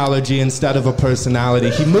nut allergy instead of a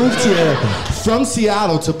personality. He moved here from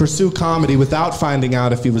Seattle to pursue comedy without finding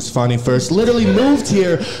out if he was funny first. Literally moved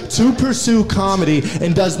here to pursue comedy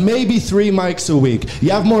and does maybe 3 mics a week.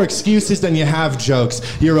 You have more excuses than you have jokes.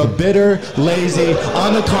 You're a bitter, lazy,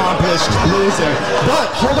 unaccomplished loser.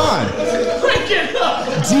 But hold on.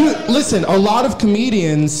 Listen, a lot of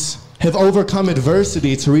comedians have overcome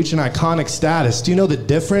adversity to reach an iconic status. Do you know the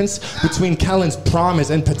difference between Kellen's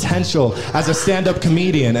promise and potential as a stand-up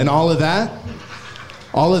comedian and all of that?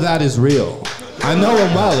 All of that is real. I know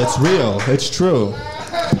him well. It's real. It's true.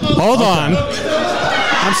 Hold on.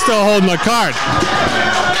 I'm still holding the card.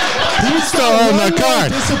 He's still holding the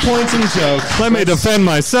card. Disappointing joke. Let me defend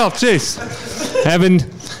myself. Jeez. Evan,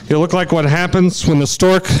 you look like what happens when the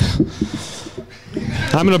stork...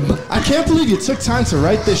 I can't believe you took time to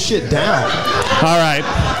write this shit down. All right,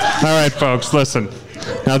 folks, listen.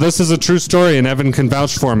 Now, this is a true story, and Evan can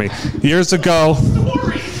vouch for me. Years ago... Hold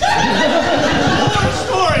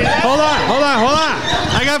on.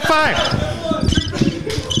 I got 5.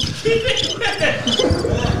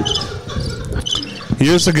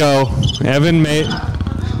 Years ago,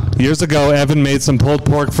 Evan made some pulled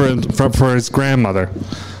pork for his grandmother.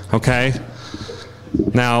 Okay?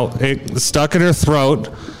 Now, it stuck in her throat.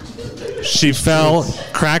 She fell,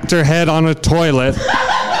 cracked her head on a toilet,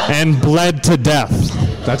 and bled to death.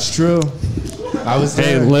 That's true. I was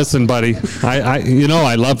there. Hey, listen, buddy.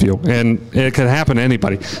 I love you, and it could happen to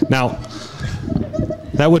anybody. Now,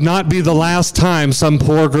 that would not be the last time some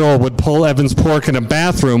poor girl would pull Evan's pork in a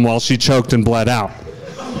bathroom while she choked and bled out.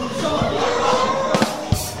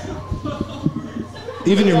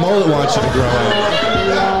 Even your mullet wants you to grow up.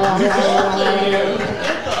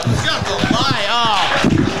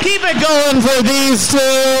 Keep it going for these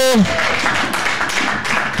two.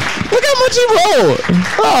 Look how much he wrote.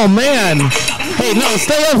 Oh, man. Hey, no,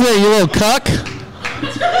 stay up here, you little cuck.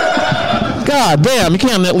 God damn, you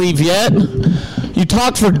can't leave yet. You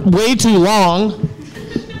talked for way too long.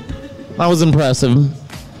 That was impressive.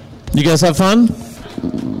 You guys have fun?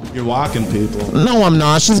 You're walking people. No, I'm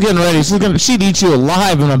not. She's getting ready. She'd eat you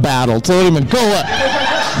alive in a battle. Don't even go up.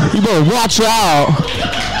 You better watch out.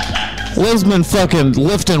 Liv's been fucking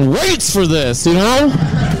lifting weights for this, you know?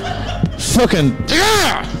 Fucking,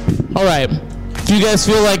 yeah! All right. Do you guys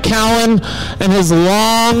feel like Callan and his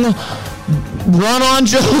long run-on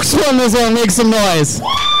jokes from this one? Make some noise.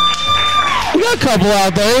 You got a couple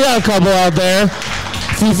out there.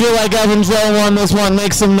 If you feel like Evan Joe won this one,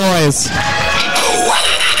 make some noise.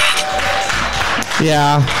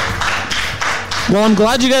 Yeah. Well, I'm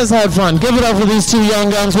glad you guys had fun. Give it up for these two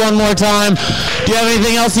young guns one more time. Do you have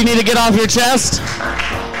anything else you need to get off your chest?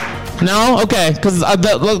 No? Okay, because a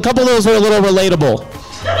couple of those were a little relatable.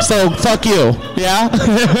 So, fuck you. Yeah?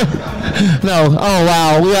 No. Oh,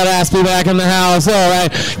 wow. We got Aspie back in the house. All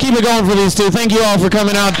right. Keep it going for these two. Thank you all for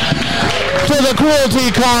coming out to the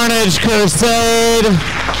Cruelty Carnage Crusade.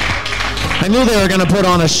 I knew they were going to put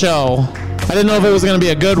on a show. I didn't know if it was going to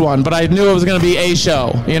be a good one, but I knew it was going to be a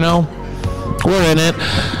show, you know? We're in it.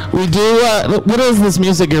 We do, what is this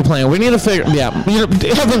music you're playing? We need to figure,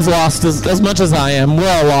 Evan's lost as much as I am. We're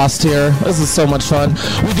all lost here. This is so much fun.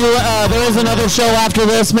 We do, there is another show after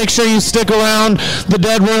this. Make sure you stick around. The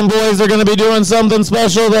Dead Room Boys are going to be doing something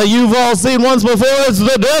special that you've all seen once before. It's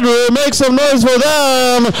the Dead Room. Make some noise for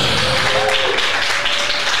them.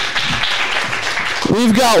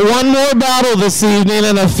 We've got one more battle this evening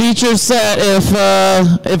and a feature set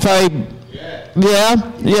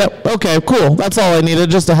okay, cool. That's all I needed,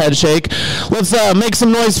 just a head shake. Let's make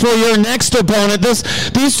some noise for your next opponent.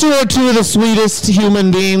 These two are two of the sweetest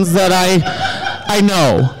human beings that I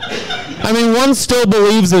know. I mean, one still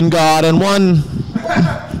believes in God, and one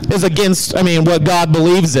is against, what God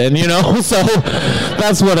believes in, you know? So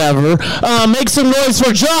that's whatever. Make some noise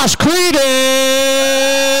for Josh Creedon!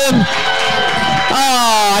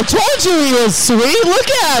 I told you he was sweet. Look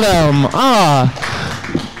at him.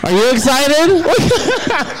 Are you excited?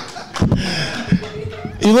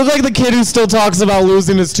 You look like the kid who still talks about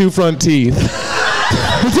losing his 2 front teeth.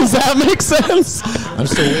 Does that make sense? I'm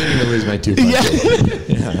still waiting to lose my 2 front teeth.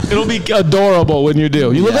 Yeah. It'll be adorable when you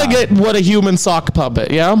do. You look like what a human sock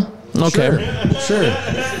puppet, yeah? Okay. Sure.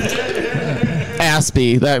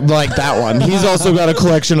 Aspie, that one. He's also got a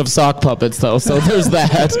collection of sock puppets, though, so there's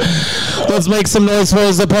that. Let's make some noise for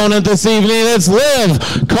his opponent this evening. It's Liv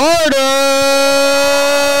Carter!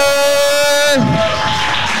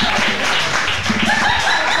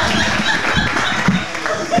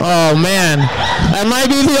 Oh, man. That might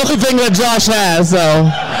be the only thing that Josh has, so.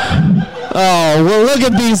 Oh, well, look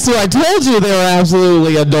at these two. I told you they were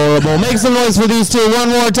absolutely adorable. Make some noise for these two one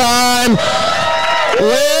more time.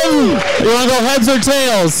 Liv, you want to go heads or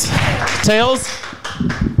tails? Tails?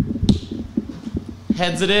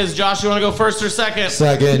 Heads it is. Josh, you want to go first or second?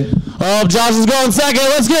 Second. Oh, Josh is going second.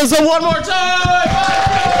 Let's give some one more time.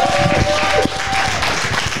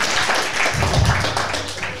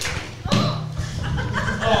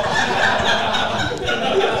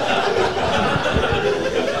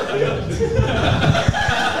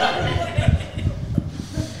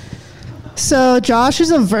 So Josh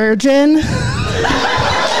is a virgin.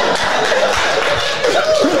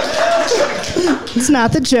 It's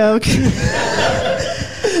not the joke.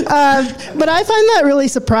 But I find that really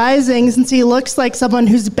surprising since he looks like someone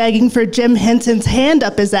who's begging for Jim Henson's hand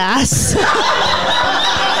up his ass.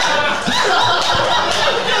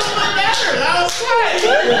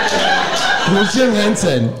 Who's Jim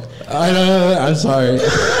Henson? I don't know. I'm sorry.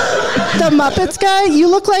 The Muppets guy? You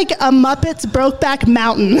look like a Muppets Brokeback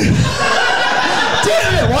Mountain.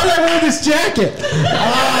 Damn it! Why did I wear this jacket?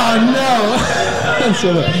 Oh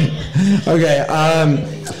no! Okay. I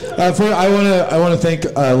want to thank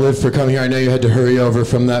Liv for coming here. I know you had to hurry over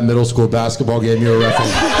from that middle school basketball game you were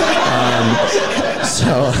referencing.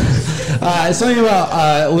 Something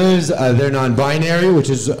about Liv's, they're non-binary, which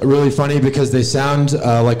is really funny because they sound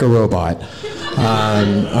like a robot.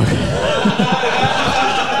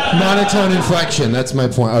 Monotone inflection. That's my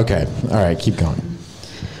point. Okay. All right. Keep going.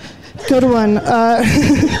 Good one.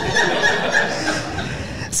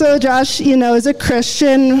 So Josh, is a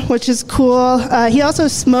Christian, which is cool. He also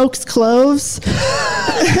smokes cloves.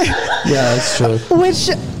 Yeah, that's true. Which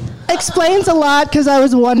explains a lot because I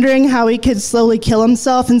was wondering how he could slowly kill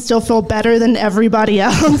himself and still feel better than everybody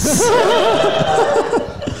else.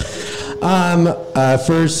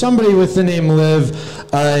 For somebody with the name Liv,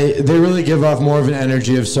 they really give off more of an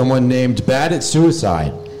energy of someone named bad at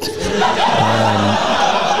suicide.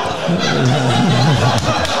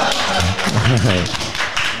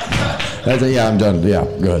 Yeah, I'm done. Yeah,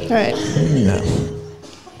 good. All right.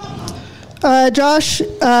 Yeah. Josh,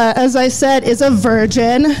 as I said, is a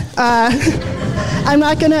virgin. I'm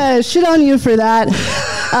not going to shit on you for that.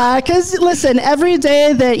 Because, listen, every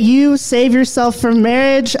day that you save yourself from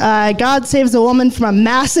marriage, God saves a woman from a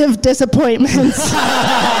massive disappointment.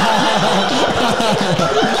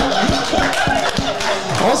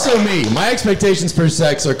 Also me. My expectations for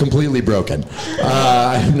sex are completely broken.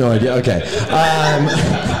 I have no idea. Okay.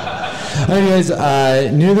 Anyways,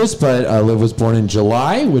 knew this, but Liv was born in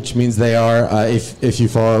July, which means they are, if you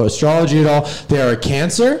follow astrology at all, they are a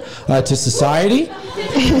Cancer to society.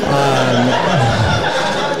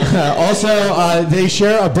 Also, they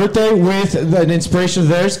share a birthday with an inspiration of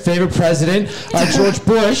theirs, favorite president, George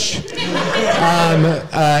Bush.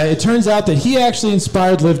 It turns out that he actually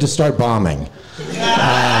inspired Liv to start bombing.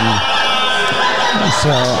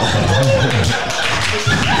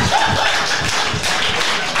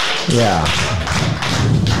 Yeah.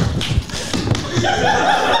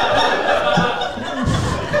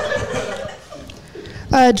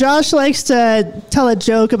 Josh likes to tell a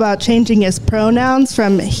joke about changing his pronouns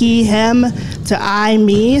from he, him to I,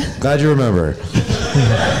 me. Glad you remember.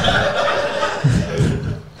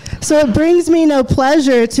 So it brings me no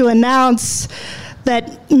pleasure to announce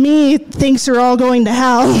that me thinks you're all going to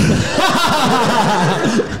hell.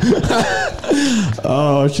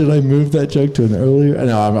 Oh, should I move that joke to an earlier?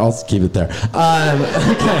 No, I'll keep it there.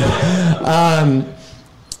 Okay.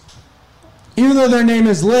 Even though their name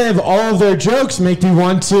is Liv, all of their jokes make me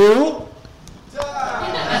want to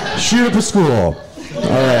shoot up a school. All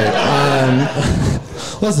right.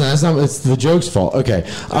 Listen, it's the joke's fault. Okay.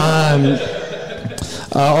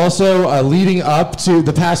 Also, leading up to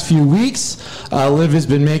the past few weeks, Liv has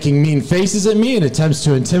been making mean faces at me in attempts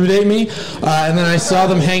to intimidate me. And then I saw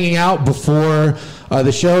them hanging out before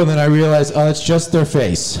the show, and then I realized, oh, it's just their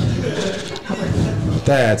face.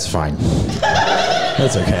 That's fine.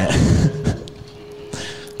 That's okay.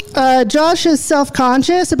 Josh is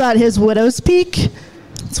self-conscious about his widow's peak.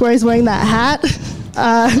 That's where he's wearing that hat.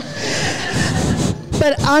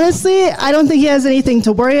 But honestly, I don't think he has anything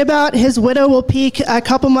to worry about. His widow will peak a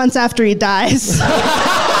couple months after he dies. I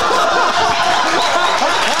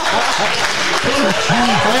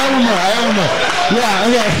have more.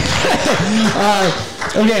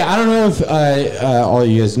 Okay, I don't know if all of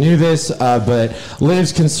you guys knew this, but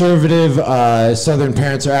Liv's conservative Southern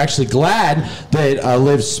parents are actually glad that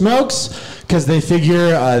Liv smokes, because they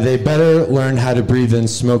figure they better learn how to breathe in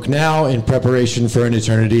smoke now in preparation for an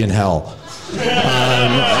eternity in hell. Going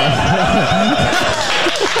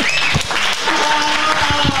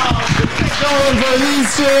for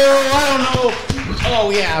these two, I don't know. Oh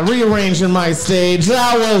yeah, rearranging my stage.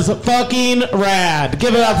 That was fucking rad.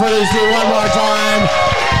 Give it up for these two one more time.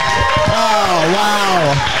 Oh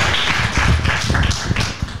wow.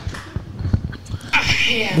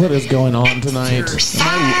 What is going on tonight?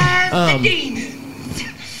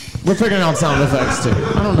 We're figuring out sound effects too.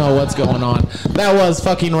 I don't know what's going on. That was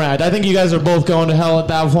fucking rad. I think you guys are both going to hell at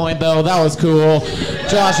that point though. That was cool.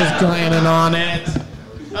 Josh is planning on it.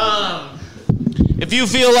 If you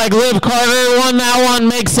feel like Liv Carter won that one,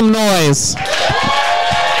 make some noise.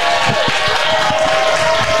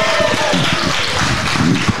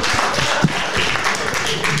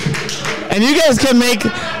 And you guys can make,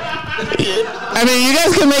 you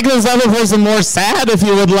guys can make this other person more sad if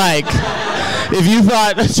you would like. If you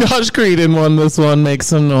thought Josh Creedon won this one, make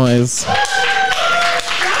some noise.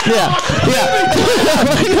 Yeah.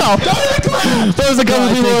 No. There's a couple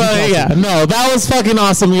people no, that was fucking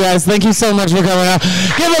awesome, you guys. Thank you so much for coming out.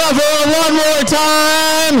 Give it up for one more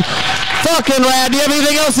time. Fucking rad. Do you have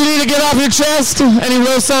anything else you need to get off your chest? Any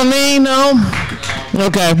roasts on me? No?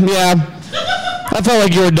 Okay, yeah. I felt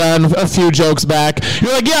like you were done a few jokes back.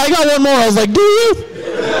 You're like, yeah, I got one more. I was like, do you?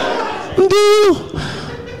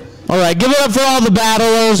 All right, give it up for all the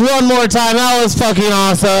battlers one more time. That was fucking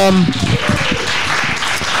awesome.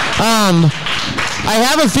 I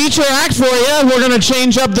have a feature act for you. We're going to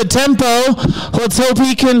change up the tempo. Let's hope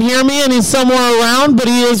he can hear me and he's somewhere around, but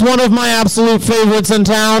he is one of my absolute favorites in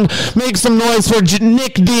town. Make some noise for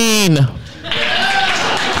Nick Dean.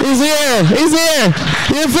 He's here.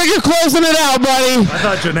 You figure closing it out, buddy. I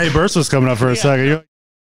thought Janae Burst was coming up for a second. You're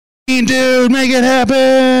like, dude, make it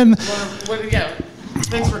happen.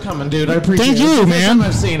 Thanks for coming, dude. I appreciate it. Thank you, man.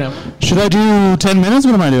 I've seen him. Should I do 10 minutes?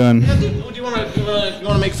 What am I doing? Yeah, do you want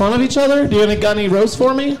to make fun of each other? Do you got any roast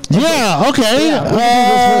for me? Yeah, okay.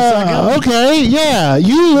 Yeah, okay, yeah.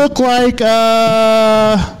 You look like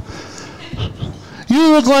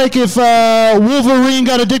if Wolverine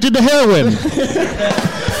got addicted to heroin.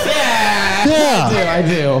 Yeah. I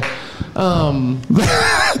do.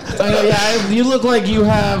 You look like you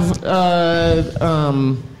have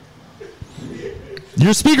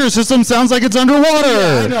your speaker system sounds like it's underwater.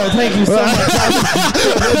 Yeah, I know. Thank you so much.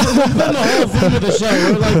 That's been the whole theme of the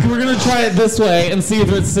show. We're going to try it this way and see if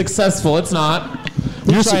it's successful. It's not.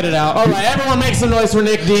 We tried it out. All right, everyone make some noise for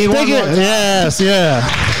Nick Dean. Thank you. Yes, yeah.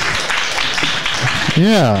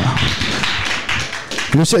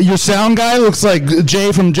 Your sound guy looks like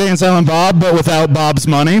Jay from Jay and Silent Bob, but without Bob's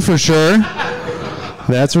money, for sure.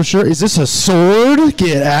 That's for sure. Is this a sword?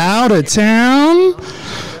 Get out of town.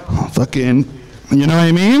 Fucking... You know what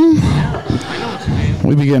I mean?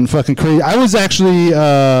 We be getting fucking crazy. I was actually,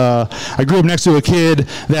 I grew up next to a kid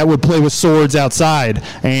that would play with swords outside,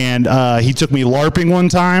 and he took me LARPing one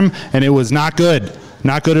time, and it was not good.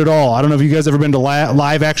 Not good at all. I don't know if you guys ever been to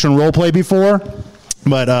live action role play before,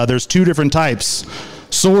 but there's two different types.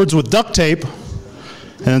 Swords with duct tape,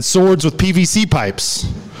 and swords with PVC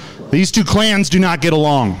pipes. These two clans do not get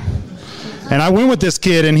along. And I went with this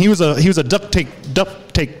kid, and he was a duct tape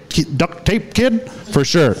kid for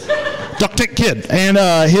sure. Duct tape kid. And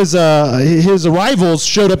his rivals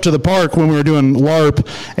showed up to the park when we were doing LARP,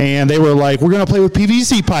 and they were like, "We're gonna play with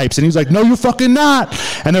PVC pipes." And he was like, "No, you're fucking not."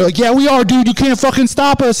 And they're like, "Yeah, we are, dude. You can't fucking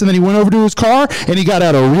stop us." And then he went over to his car and he got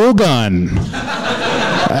out a real gun.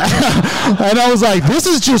 And I was like, "This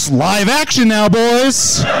is just live action now,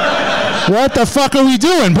 boys. What the fuck are we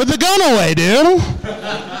doing? Put the gun away, dude."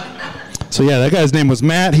 So yeah, that guy's name was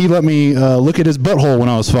Matt. He let me look at his butthole when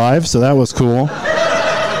I was 5, so that was cool.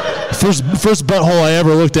 First butthole I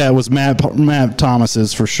ever looked at was Matt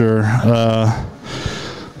Thomas's for sure.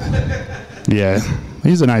 Yeah,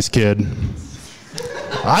 he's a nice kid.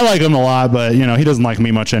 I like him a lot, but you know, he doesn't like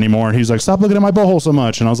me much anymore. He's like, stop looking at my butthole so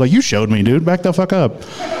much. And I was like, you showed me, dude. Back the fuck up.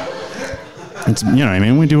 It's, you know what I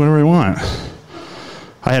mean? We do whatever we want.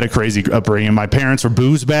 I had a crazy upbringing. My parents were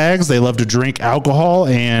booze bags. They loved to drink alcohol.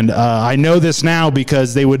 And I know this now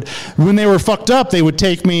because they would, when they were fucked up, they would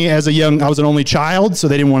take me as a young, I was an only child, so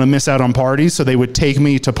they didn't want to miss out on parties. So they would take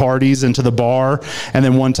me to parties and to the bar. And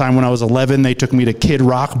then one time when I was 11, they took me to Kid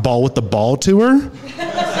Rock Ball with the Ball tour.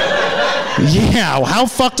 Yeah, how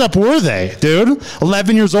fucked up were they, dude?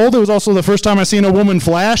 11 years old. It was also the first time I seen a woman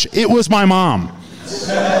flash. It was my mom.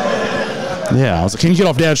 Yeah, I was like, can you get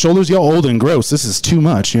off Dad's shoulders? You're old and gross. This is too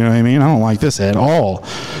much. You know what I mean? I don't like this at all.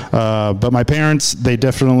 But my parents, they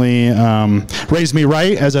definitely raised me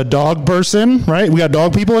right as a dog person, right? We got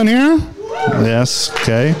dog people in here? Yes,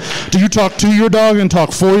 okay. Do you talk to your dog and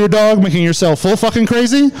talk for your dog, making yourself full fucking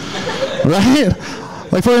crazy? Right?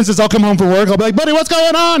 Like, for instance, I'll come home from work. I'll be like, buddy, what's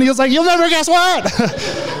going on? He's like, you'll never guess what.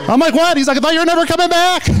 I'm like, what? He's like, I thought you were never coming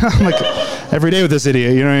back. I'm like, every day with this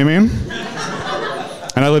idiot, you know what I mean?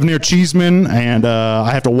 And I live near Cheeseman, and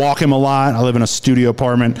I have to walk him a lot. I live in a studio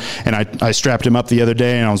apartment, and I strapped him up the other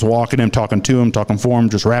day, and I was walking him, talking to him, talking for him,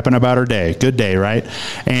 just rapping about her day. Good day, right?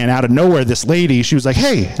 And out of nowhere, this lady, she was like,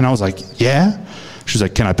 hey. And I was like, yeah? She was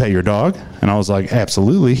like, can I pet your dog? And I was like,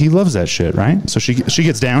 absolutely. He loves that shit, right? So she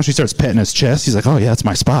gets down. She starts petting his chest. He's like, oh, yeah, that's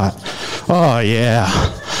my spot. Oh, yeah.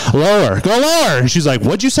 Lower. Go lower. And she's like,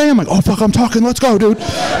 what'd you say? I'm like, oh, fuck, I'm talking. Let's go, dude.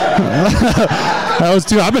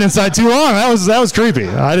 I've been inside too long. That was creepy.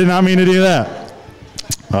 I did not mean to do that.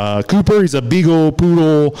 Cooper, he's a beagle,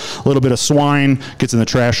 poodle, a little bit of swine, gets in the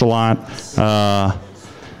trash a lot.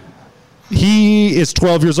 He is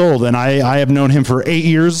 12 years old, and I have known him for 8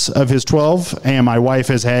 years of his 12, and my wife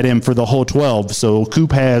has had him for the whole 12. So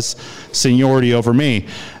Coop has seniority over me,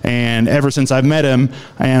 and ever since I've met him,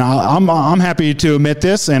 and I'm happy to admit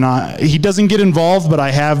this, and he doesn't get involved, but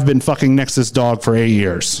I have been fucking next to this dog for 8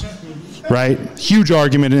 years. Right? Huge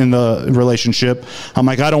argument in the relationship. I'm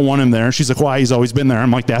like, I don't want him there. She's like, why? He's always been there.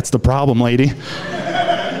 I'm like, that's the problem, lady.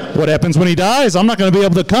 What happens when he dies? I'm not going to be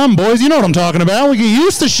able to come, boys. You know what I'm talking about. We get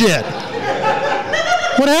used to shit.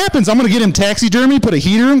 What happens? I'm going to get him taxidermy, put a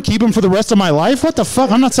heater in, keep him for the rest of my life? What the fuck?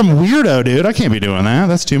 I'm not some weirdo, dude. I can't be doing that.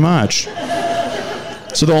 That's too much.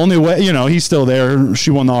 So the only way, you know, he's still there.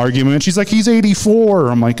 She won the argument. She's like, he's 84.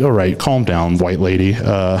 I'm like, all right, calm down, white lady.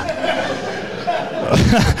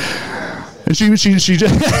 And she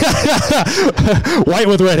just white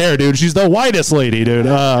with red hair, dude. She's the whitest lady, dude.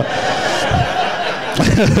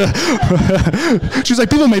 She's like,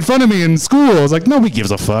 people made fun of me in school. I was like, nobody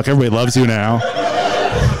gives a fuck. Everybody loves you now.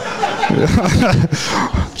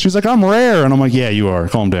 She's like, I'm rare. And I'm like, yeah, you are.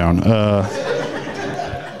 Calm down.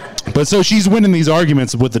 But so she's winning these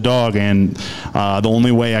arguments with the dog, and the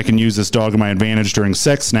only way I can use this dog to my advantage during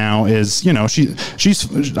sex now is, you know,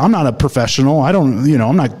 I'm not a professional.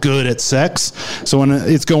 I'm not good at sex. So when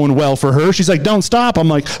it's going well for her, she's like, don't stop. I'm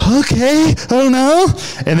like, okay, oh no.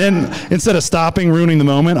 And then instead of stopping, ruining the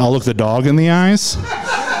moment, I'll look the dog in the eyes.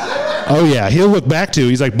 Oh yeah, he'll look back too.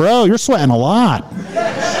 He's like, bro, you're sweating a lot.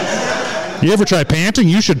 You ever try panting?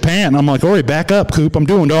 You should pant. And I'm like, all right, back up, Coop. I'm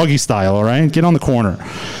doing doggy style, all right? Get on the corner.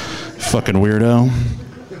 Fucking weirdo.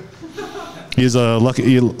 He's a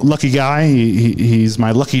lucky guy. He's my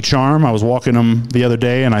lucky charm. I was walking him the other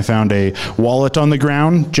day, and I found a wallet on the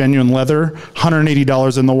ground, genuine leather,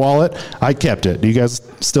 $180 in the wallet. I kept it. Do you guys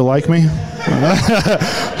still like me?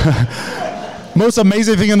 Most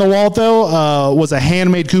amazing thing in the wallet, though, was a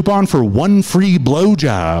handmade coupon for one free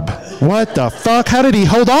blowjob. What the fuck? How did he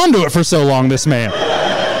hold on to it for so long, this man?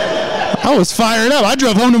 I was fired up. I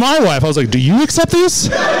drove home to my wife. I was like, do you accept this?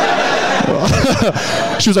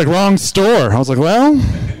 She was like, wrong store. I was like, well,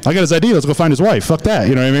 I got his ID. Let's go find his wife. Fuck that.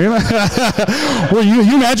 You know what I mean? Well,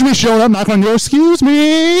 you imagine me showing up, knocking on your door, excuse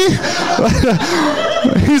me?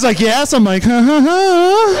 He's like, yes. I'm like,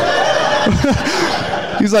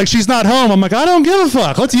 He's like, she's not home. I'm like, I don't give a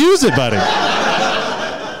fuck. Let's use it, buddy.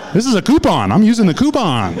 This is a coupon. I'm using the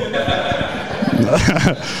coupon.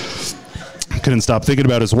 Couldn't stop thinking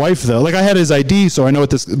about his wife, though. Like, I had his ID, so I know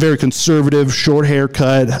what this very conservative, short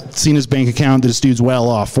haircut, seen his bank account, this dude's well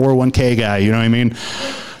off, 401k guy, you know what I mean?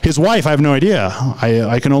 His wife, I have no idea.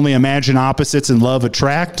 I can only imagine opposites in love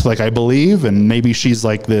attract, like I believe, and maybe she's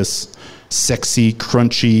like this sexy,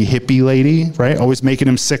 crunchy, hippie lady, right? Always making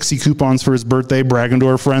him sexy coupons for his birthday, bragging to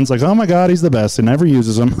her friends, like, oh my God, he's the best, and never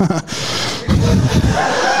uses them.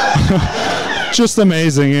 Just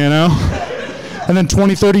amazing, you know? And then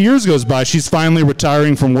 20, 30 years goes by. She's finally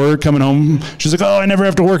retiring from work, coming home. She's like, oh, I never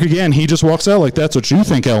have to work again. He just walks out like, that's what you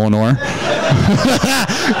think, Eleanor.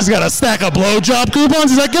 He's got a stack of blowjob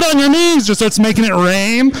coupons. He's like, get on your knees. Just starts making it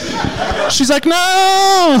rain. She's like,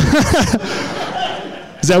 no.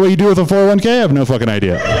 Is that what you do with a 401k? I have no fucking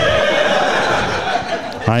idea.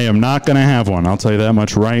 I am not going to have one. I'll tell you that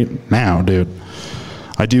much right now, dude.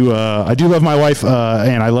 I do love my wife,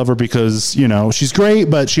 and I love her because, you know, she's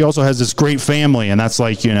great, but she also has this great family, and that's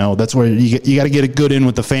like, you know, that's where you got to get it good in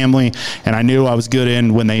with the family, and I knew I was good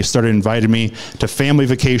in when they started inviting me to family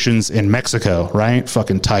vacations in Mexico, right?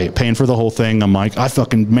 Fucking tight. Paying for the whole thing. I'm like, I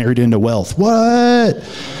fucking married into wealth. What?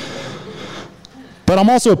 But I'm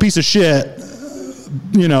also a piece of shit,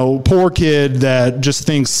 you know, poor kid that just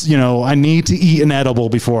thinks, you know, I need to eat an edible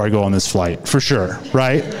before I go on this flight, for sure,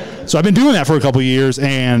 right? So I've been doing that for a couple of years,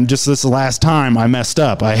 and just this last time I messed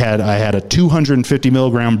up. I had a 250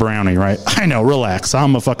 milligram brownie, right? I know, relax.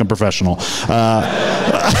 I'm a fucking professional.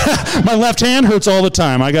 My left hand hurts all the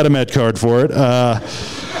time. I got a med card for it.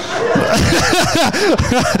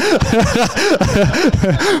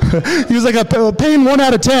 He was like, a pain 1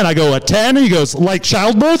 out of 10. I go, a 10? And he goes, like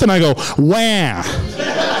childbirth? And I go, wah.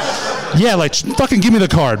 Yeah, like, fucking give me the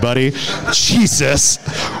card, buddy. Jesus.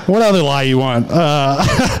 What other lie you want?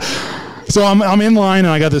 So I'm in line,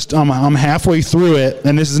 and I got this, I'm halfway through it,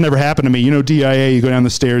 and this has never happened to me. You know, DIA, you go down the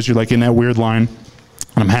stairs, you're like in that weird line.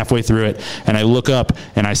 And I'm halfway through it, and I look up,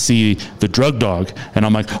 and I see the drug dog, and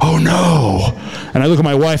I'm like, oh no. And I look at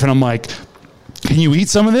my wife, and I'm like, can you eat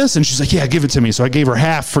some of this? And she's like, yeah, give it to me. So I gave her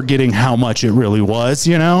half, forgetting how much it really was,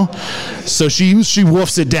 you know? So she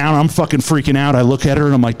woofs it down. I'm fucking freaking out. I look at her,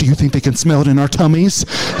 and I'm like, do you think they can smell it in our tummies?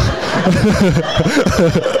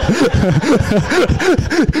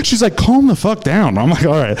 She's like, calm the fuck down. I'm like,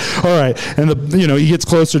 all right. And he gets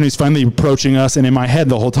closer, and he's finally approaching us. And in my head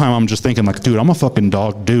the whole time, I'm just thinking like, dude, I'm a fucking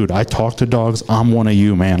dog dude. I talk to dogs. I'm one of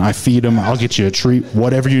you, man. I feed them. I'll get you a treat,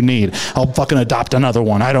 whatever you need. I'll fucking adopt another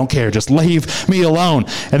one. I don't care. Just leave me alone.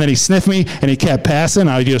 And then he sniffed me, and he kept passing.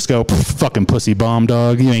 I just go, fucking pussy bomb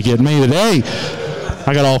dog. You ain't getting me today.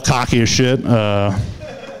 I got all cocky as shit.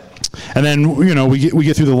 And then, you know, we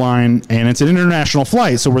get through the line, and it's an international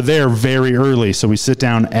flight, so we're there very early. So we sit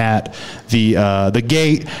down at the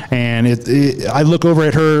gate, and I look over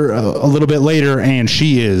at her a little bit later, and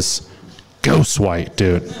she is ghost white,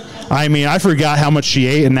 dude. I mean, I forgot how much she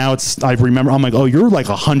ate, and now I remember. I'm like, oh, you're like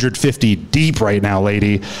 150 deep right now,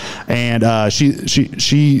 lady. And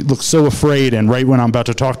she looks so afraid. And right when I'm about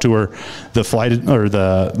to talk to her, the flight or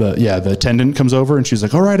the attendant comes over, and she's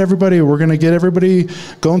like, all right, everybody, we're gonna get everybody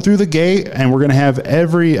going through the gate, and we're gonna have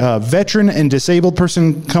every veteran and disabled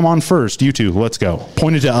person come on first. You two, let's go.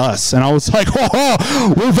 Pointed to us, and I was like,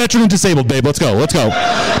 oh, we're veteran and disabled, babe. Let's go.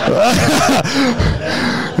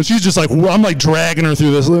 And she's just like, I'm like dragging her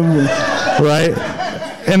through this, right?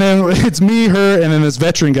 And then it's me, her, and then this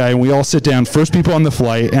veteran guy, and we all sit down, first people on the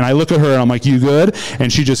flight, and I look at her, and I'm like, you good?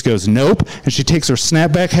 And she just goes, nope. And she takes her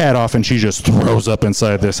snapback hat off, and she just throws up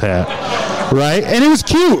inside this hat, right? And it was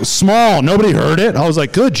cute, small, nobody heard it. I was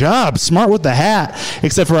like, good job, smart with the hat.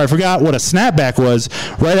 Except for I forgot what a snapback was.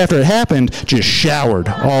 Right after it happened, just showered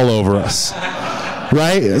all over us.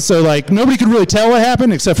 Right? So like nobody could really tell what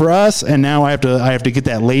happened except for us, and now I have to get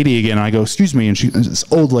that lady again. And I go, excuse me, and this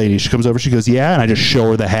old lady, she comes over, she goes, yeah, and I just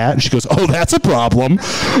show her the hat, and she goes, oh, that's a problem.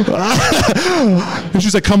 And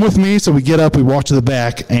she's like, come with me. So we get up, we walk to the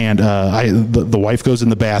back, and the wife goes in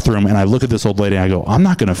the bathroom, and I look at this old lady, and I go, I'm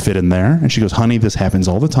not gonna fit in there. And she goes, honey, this happens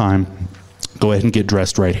all the time. Go ahead and get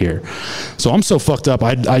dressed right here. So I'm so fucked up.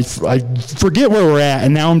 I forget where we're at,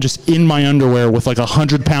 and now I'm just in my underwear with like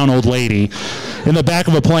 100-pound old lady in the back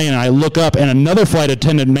of a plane, and I look up, and another flight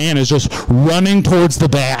attendant man is just running towards the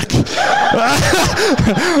back. And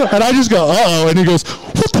I just go, uh-oh, and he goes,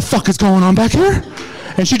 what the fuck is going on back here?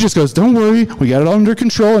 And she just goes, don't worry, we got it all under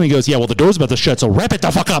control. And he goes, yeah, well, the door's about to shut, so wrap it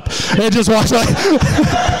the fuck up. And just walks by.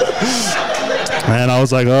 And I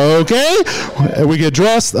was like, okay. And we get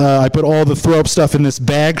dressed. I put all the throw up stuff in this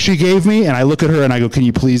bag she gave me, and I look at her and I go, can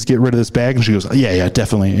you please get rid of this bag? And she goes, yeah,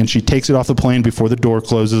 definitely. And she takes it off the plane before the door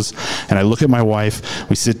closes. And I look at my wife.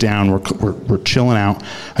 We sit down. We're chilling out.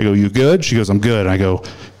 I go, you good? She goes, I'm good. And I go,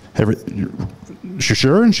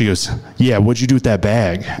 sure? And she goes, yeah, what'd you do with that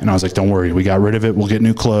bag? And I was like, don't worry, we got rid of it. We'll get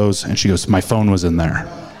new clothes. And she goes, my phone was in there.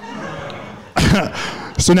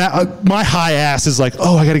 So now my high ass is like,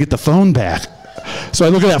 oh, I got to get the phone back. So I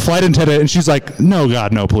look at that flight attendant, and she's like, no,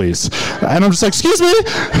 God, no, please. And I'm just like, excuse me?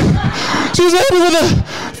 She was happy when the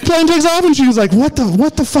plane takes off, and she was like, what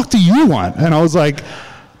the fuck do you want? And I was like,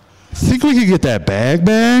 think we could get that bag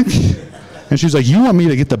back? And she was like, you want me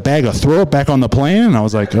to get the bag of throw it back on the plane? And I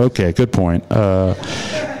was like, okay, good point.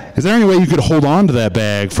 Is there any way you could hold on to that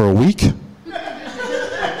bag for a week? And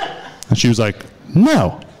she was like,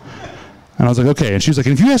 no. And I was like, okay. And she was like,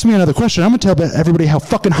 and if you ask me another question, I'm going to tell everybody how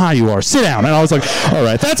fucking high you are. Sit down. And I was like, all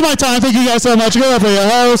right, that's my time. Thank you guys so much. Go for your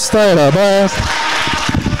host. Thanks,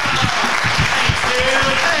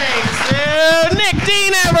 dude. Nick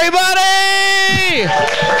Dean, everybody.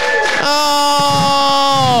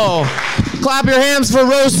 Oh. Clap your hands for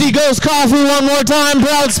Roasty Ghost Coffee one more time,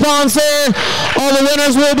 proud sponsor. All the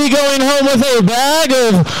winners will be going home with a bag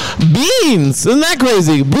of beans. Isn't that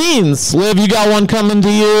crazy? Beans. Liv, you got one coming to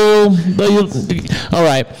you. All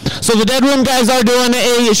right. So the Dead Room guys are doing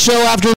a show after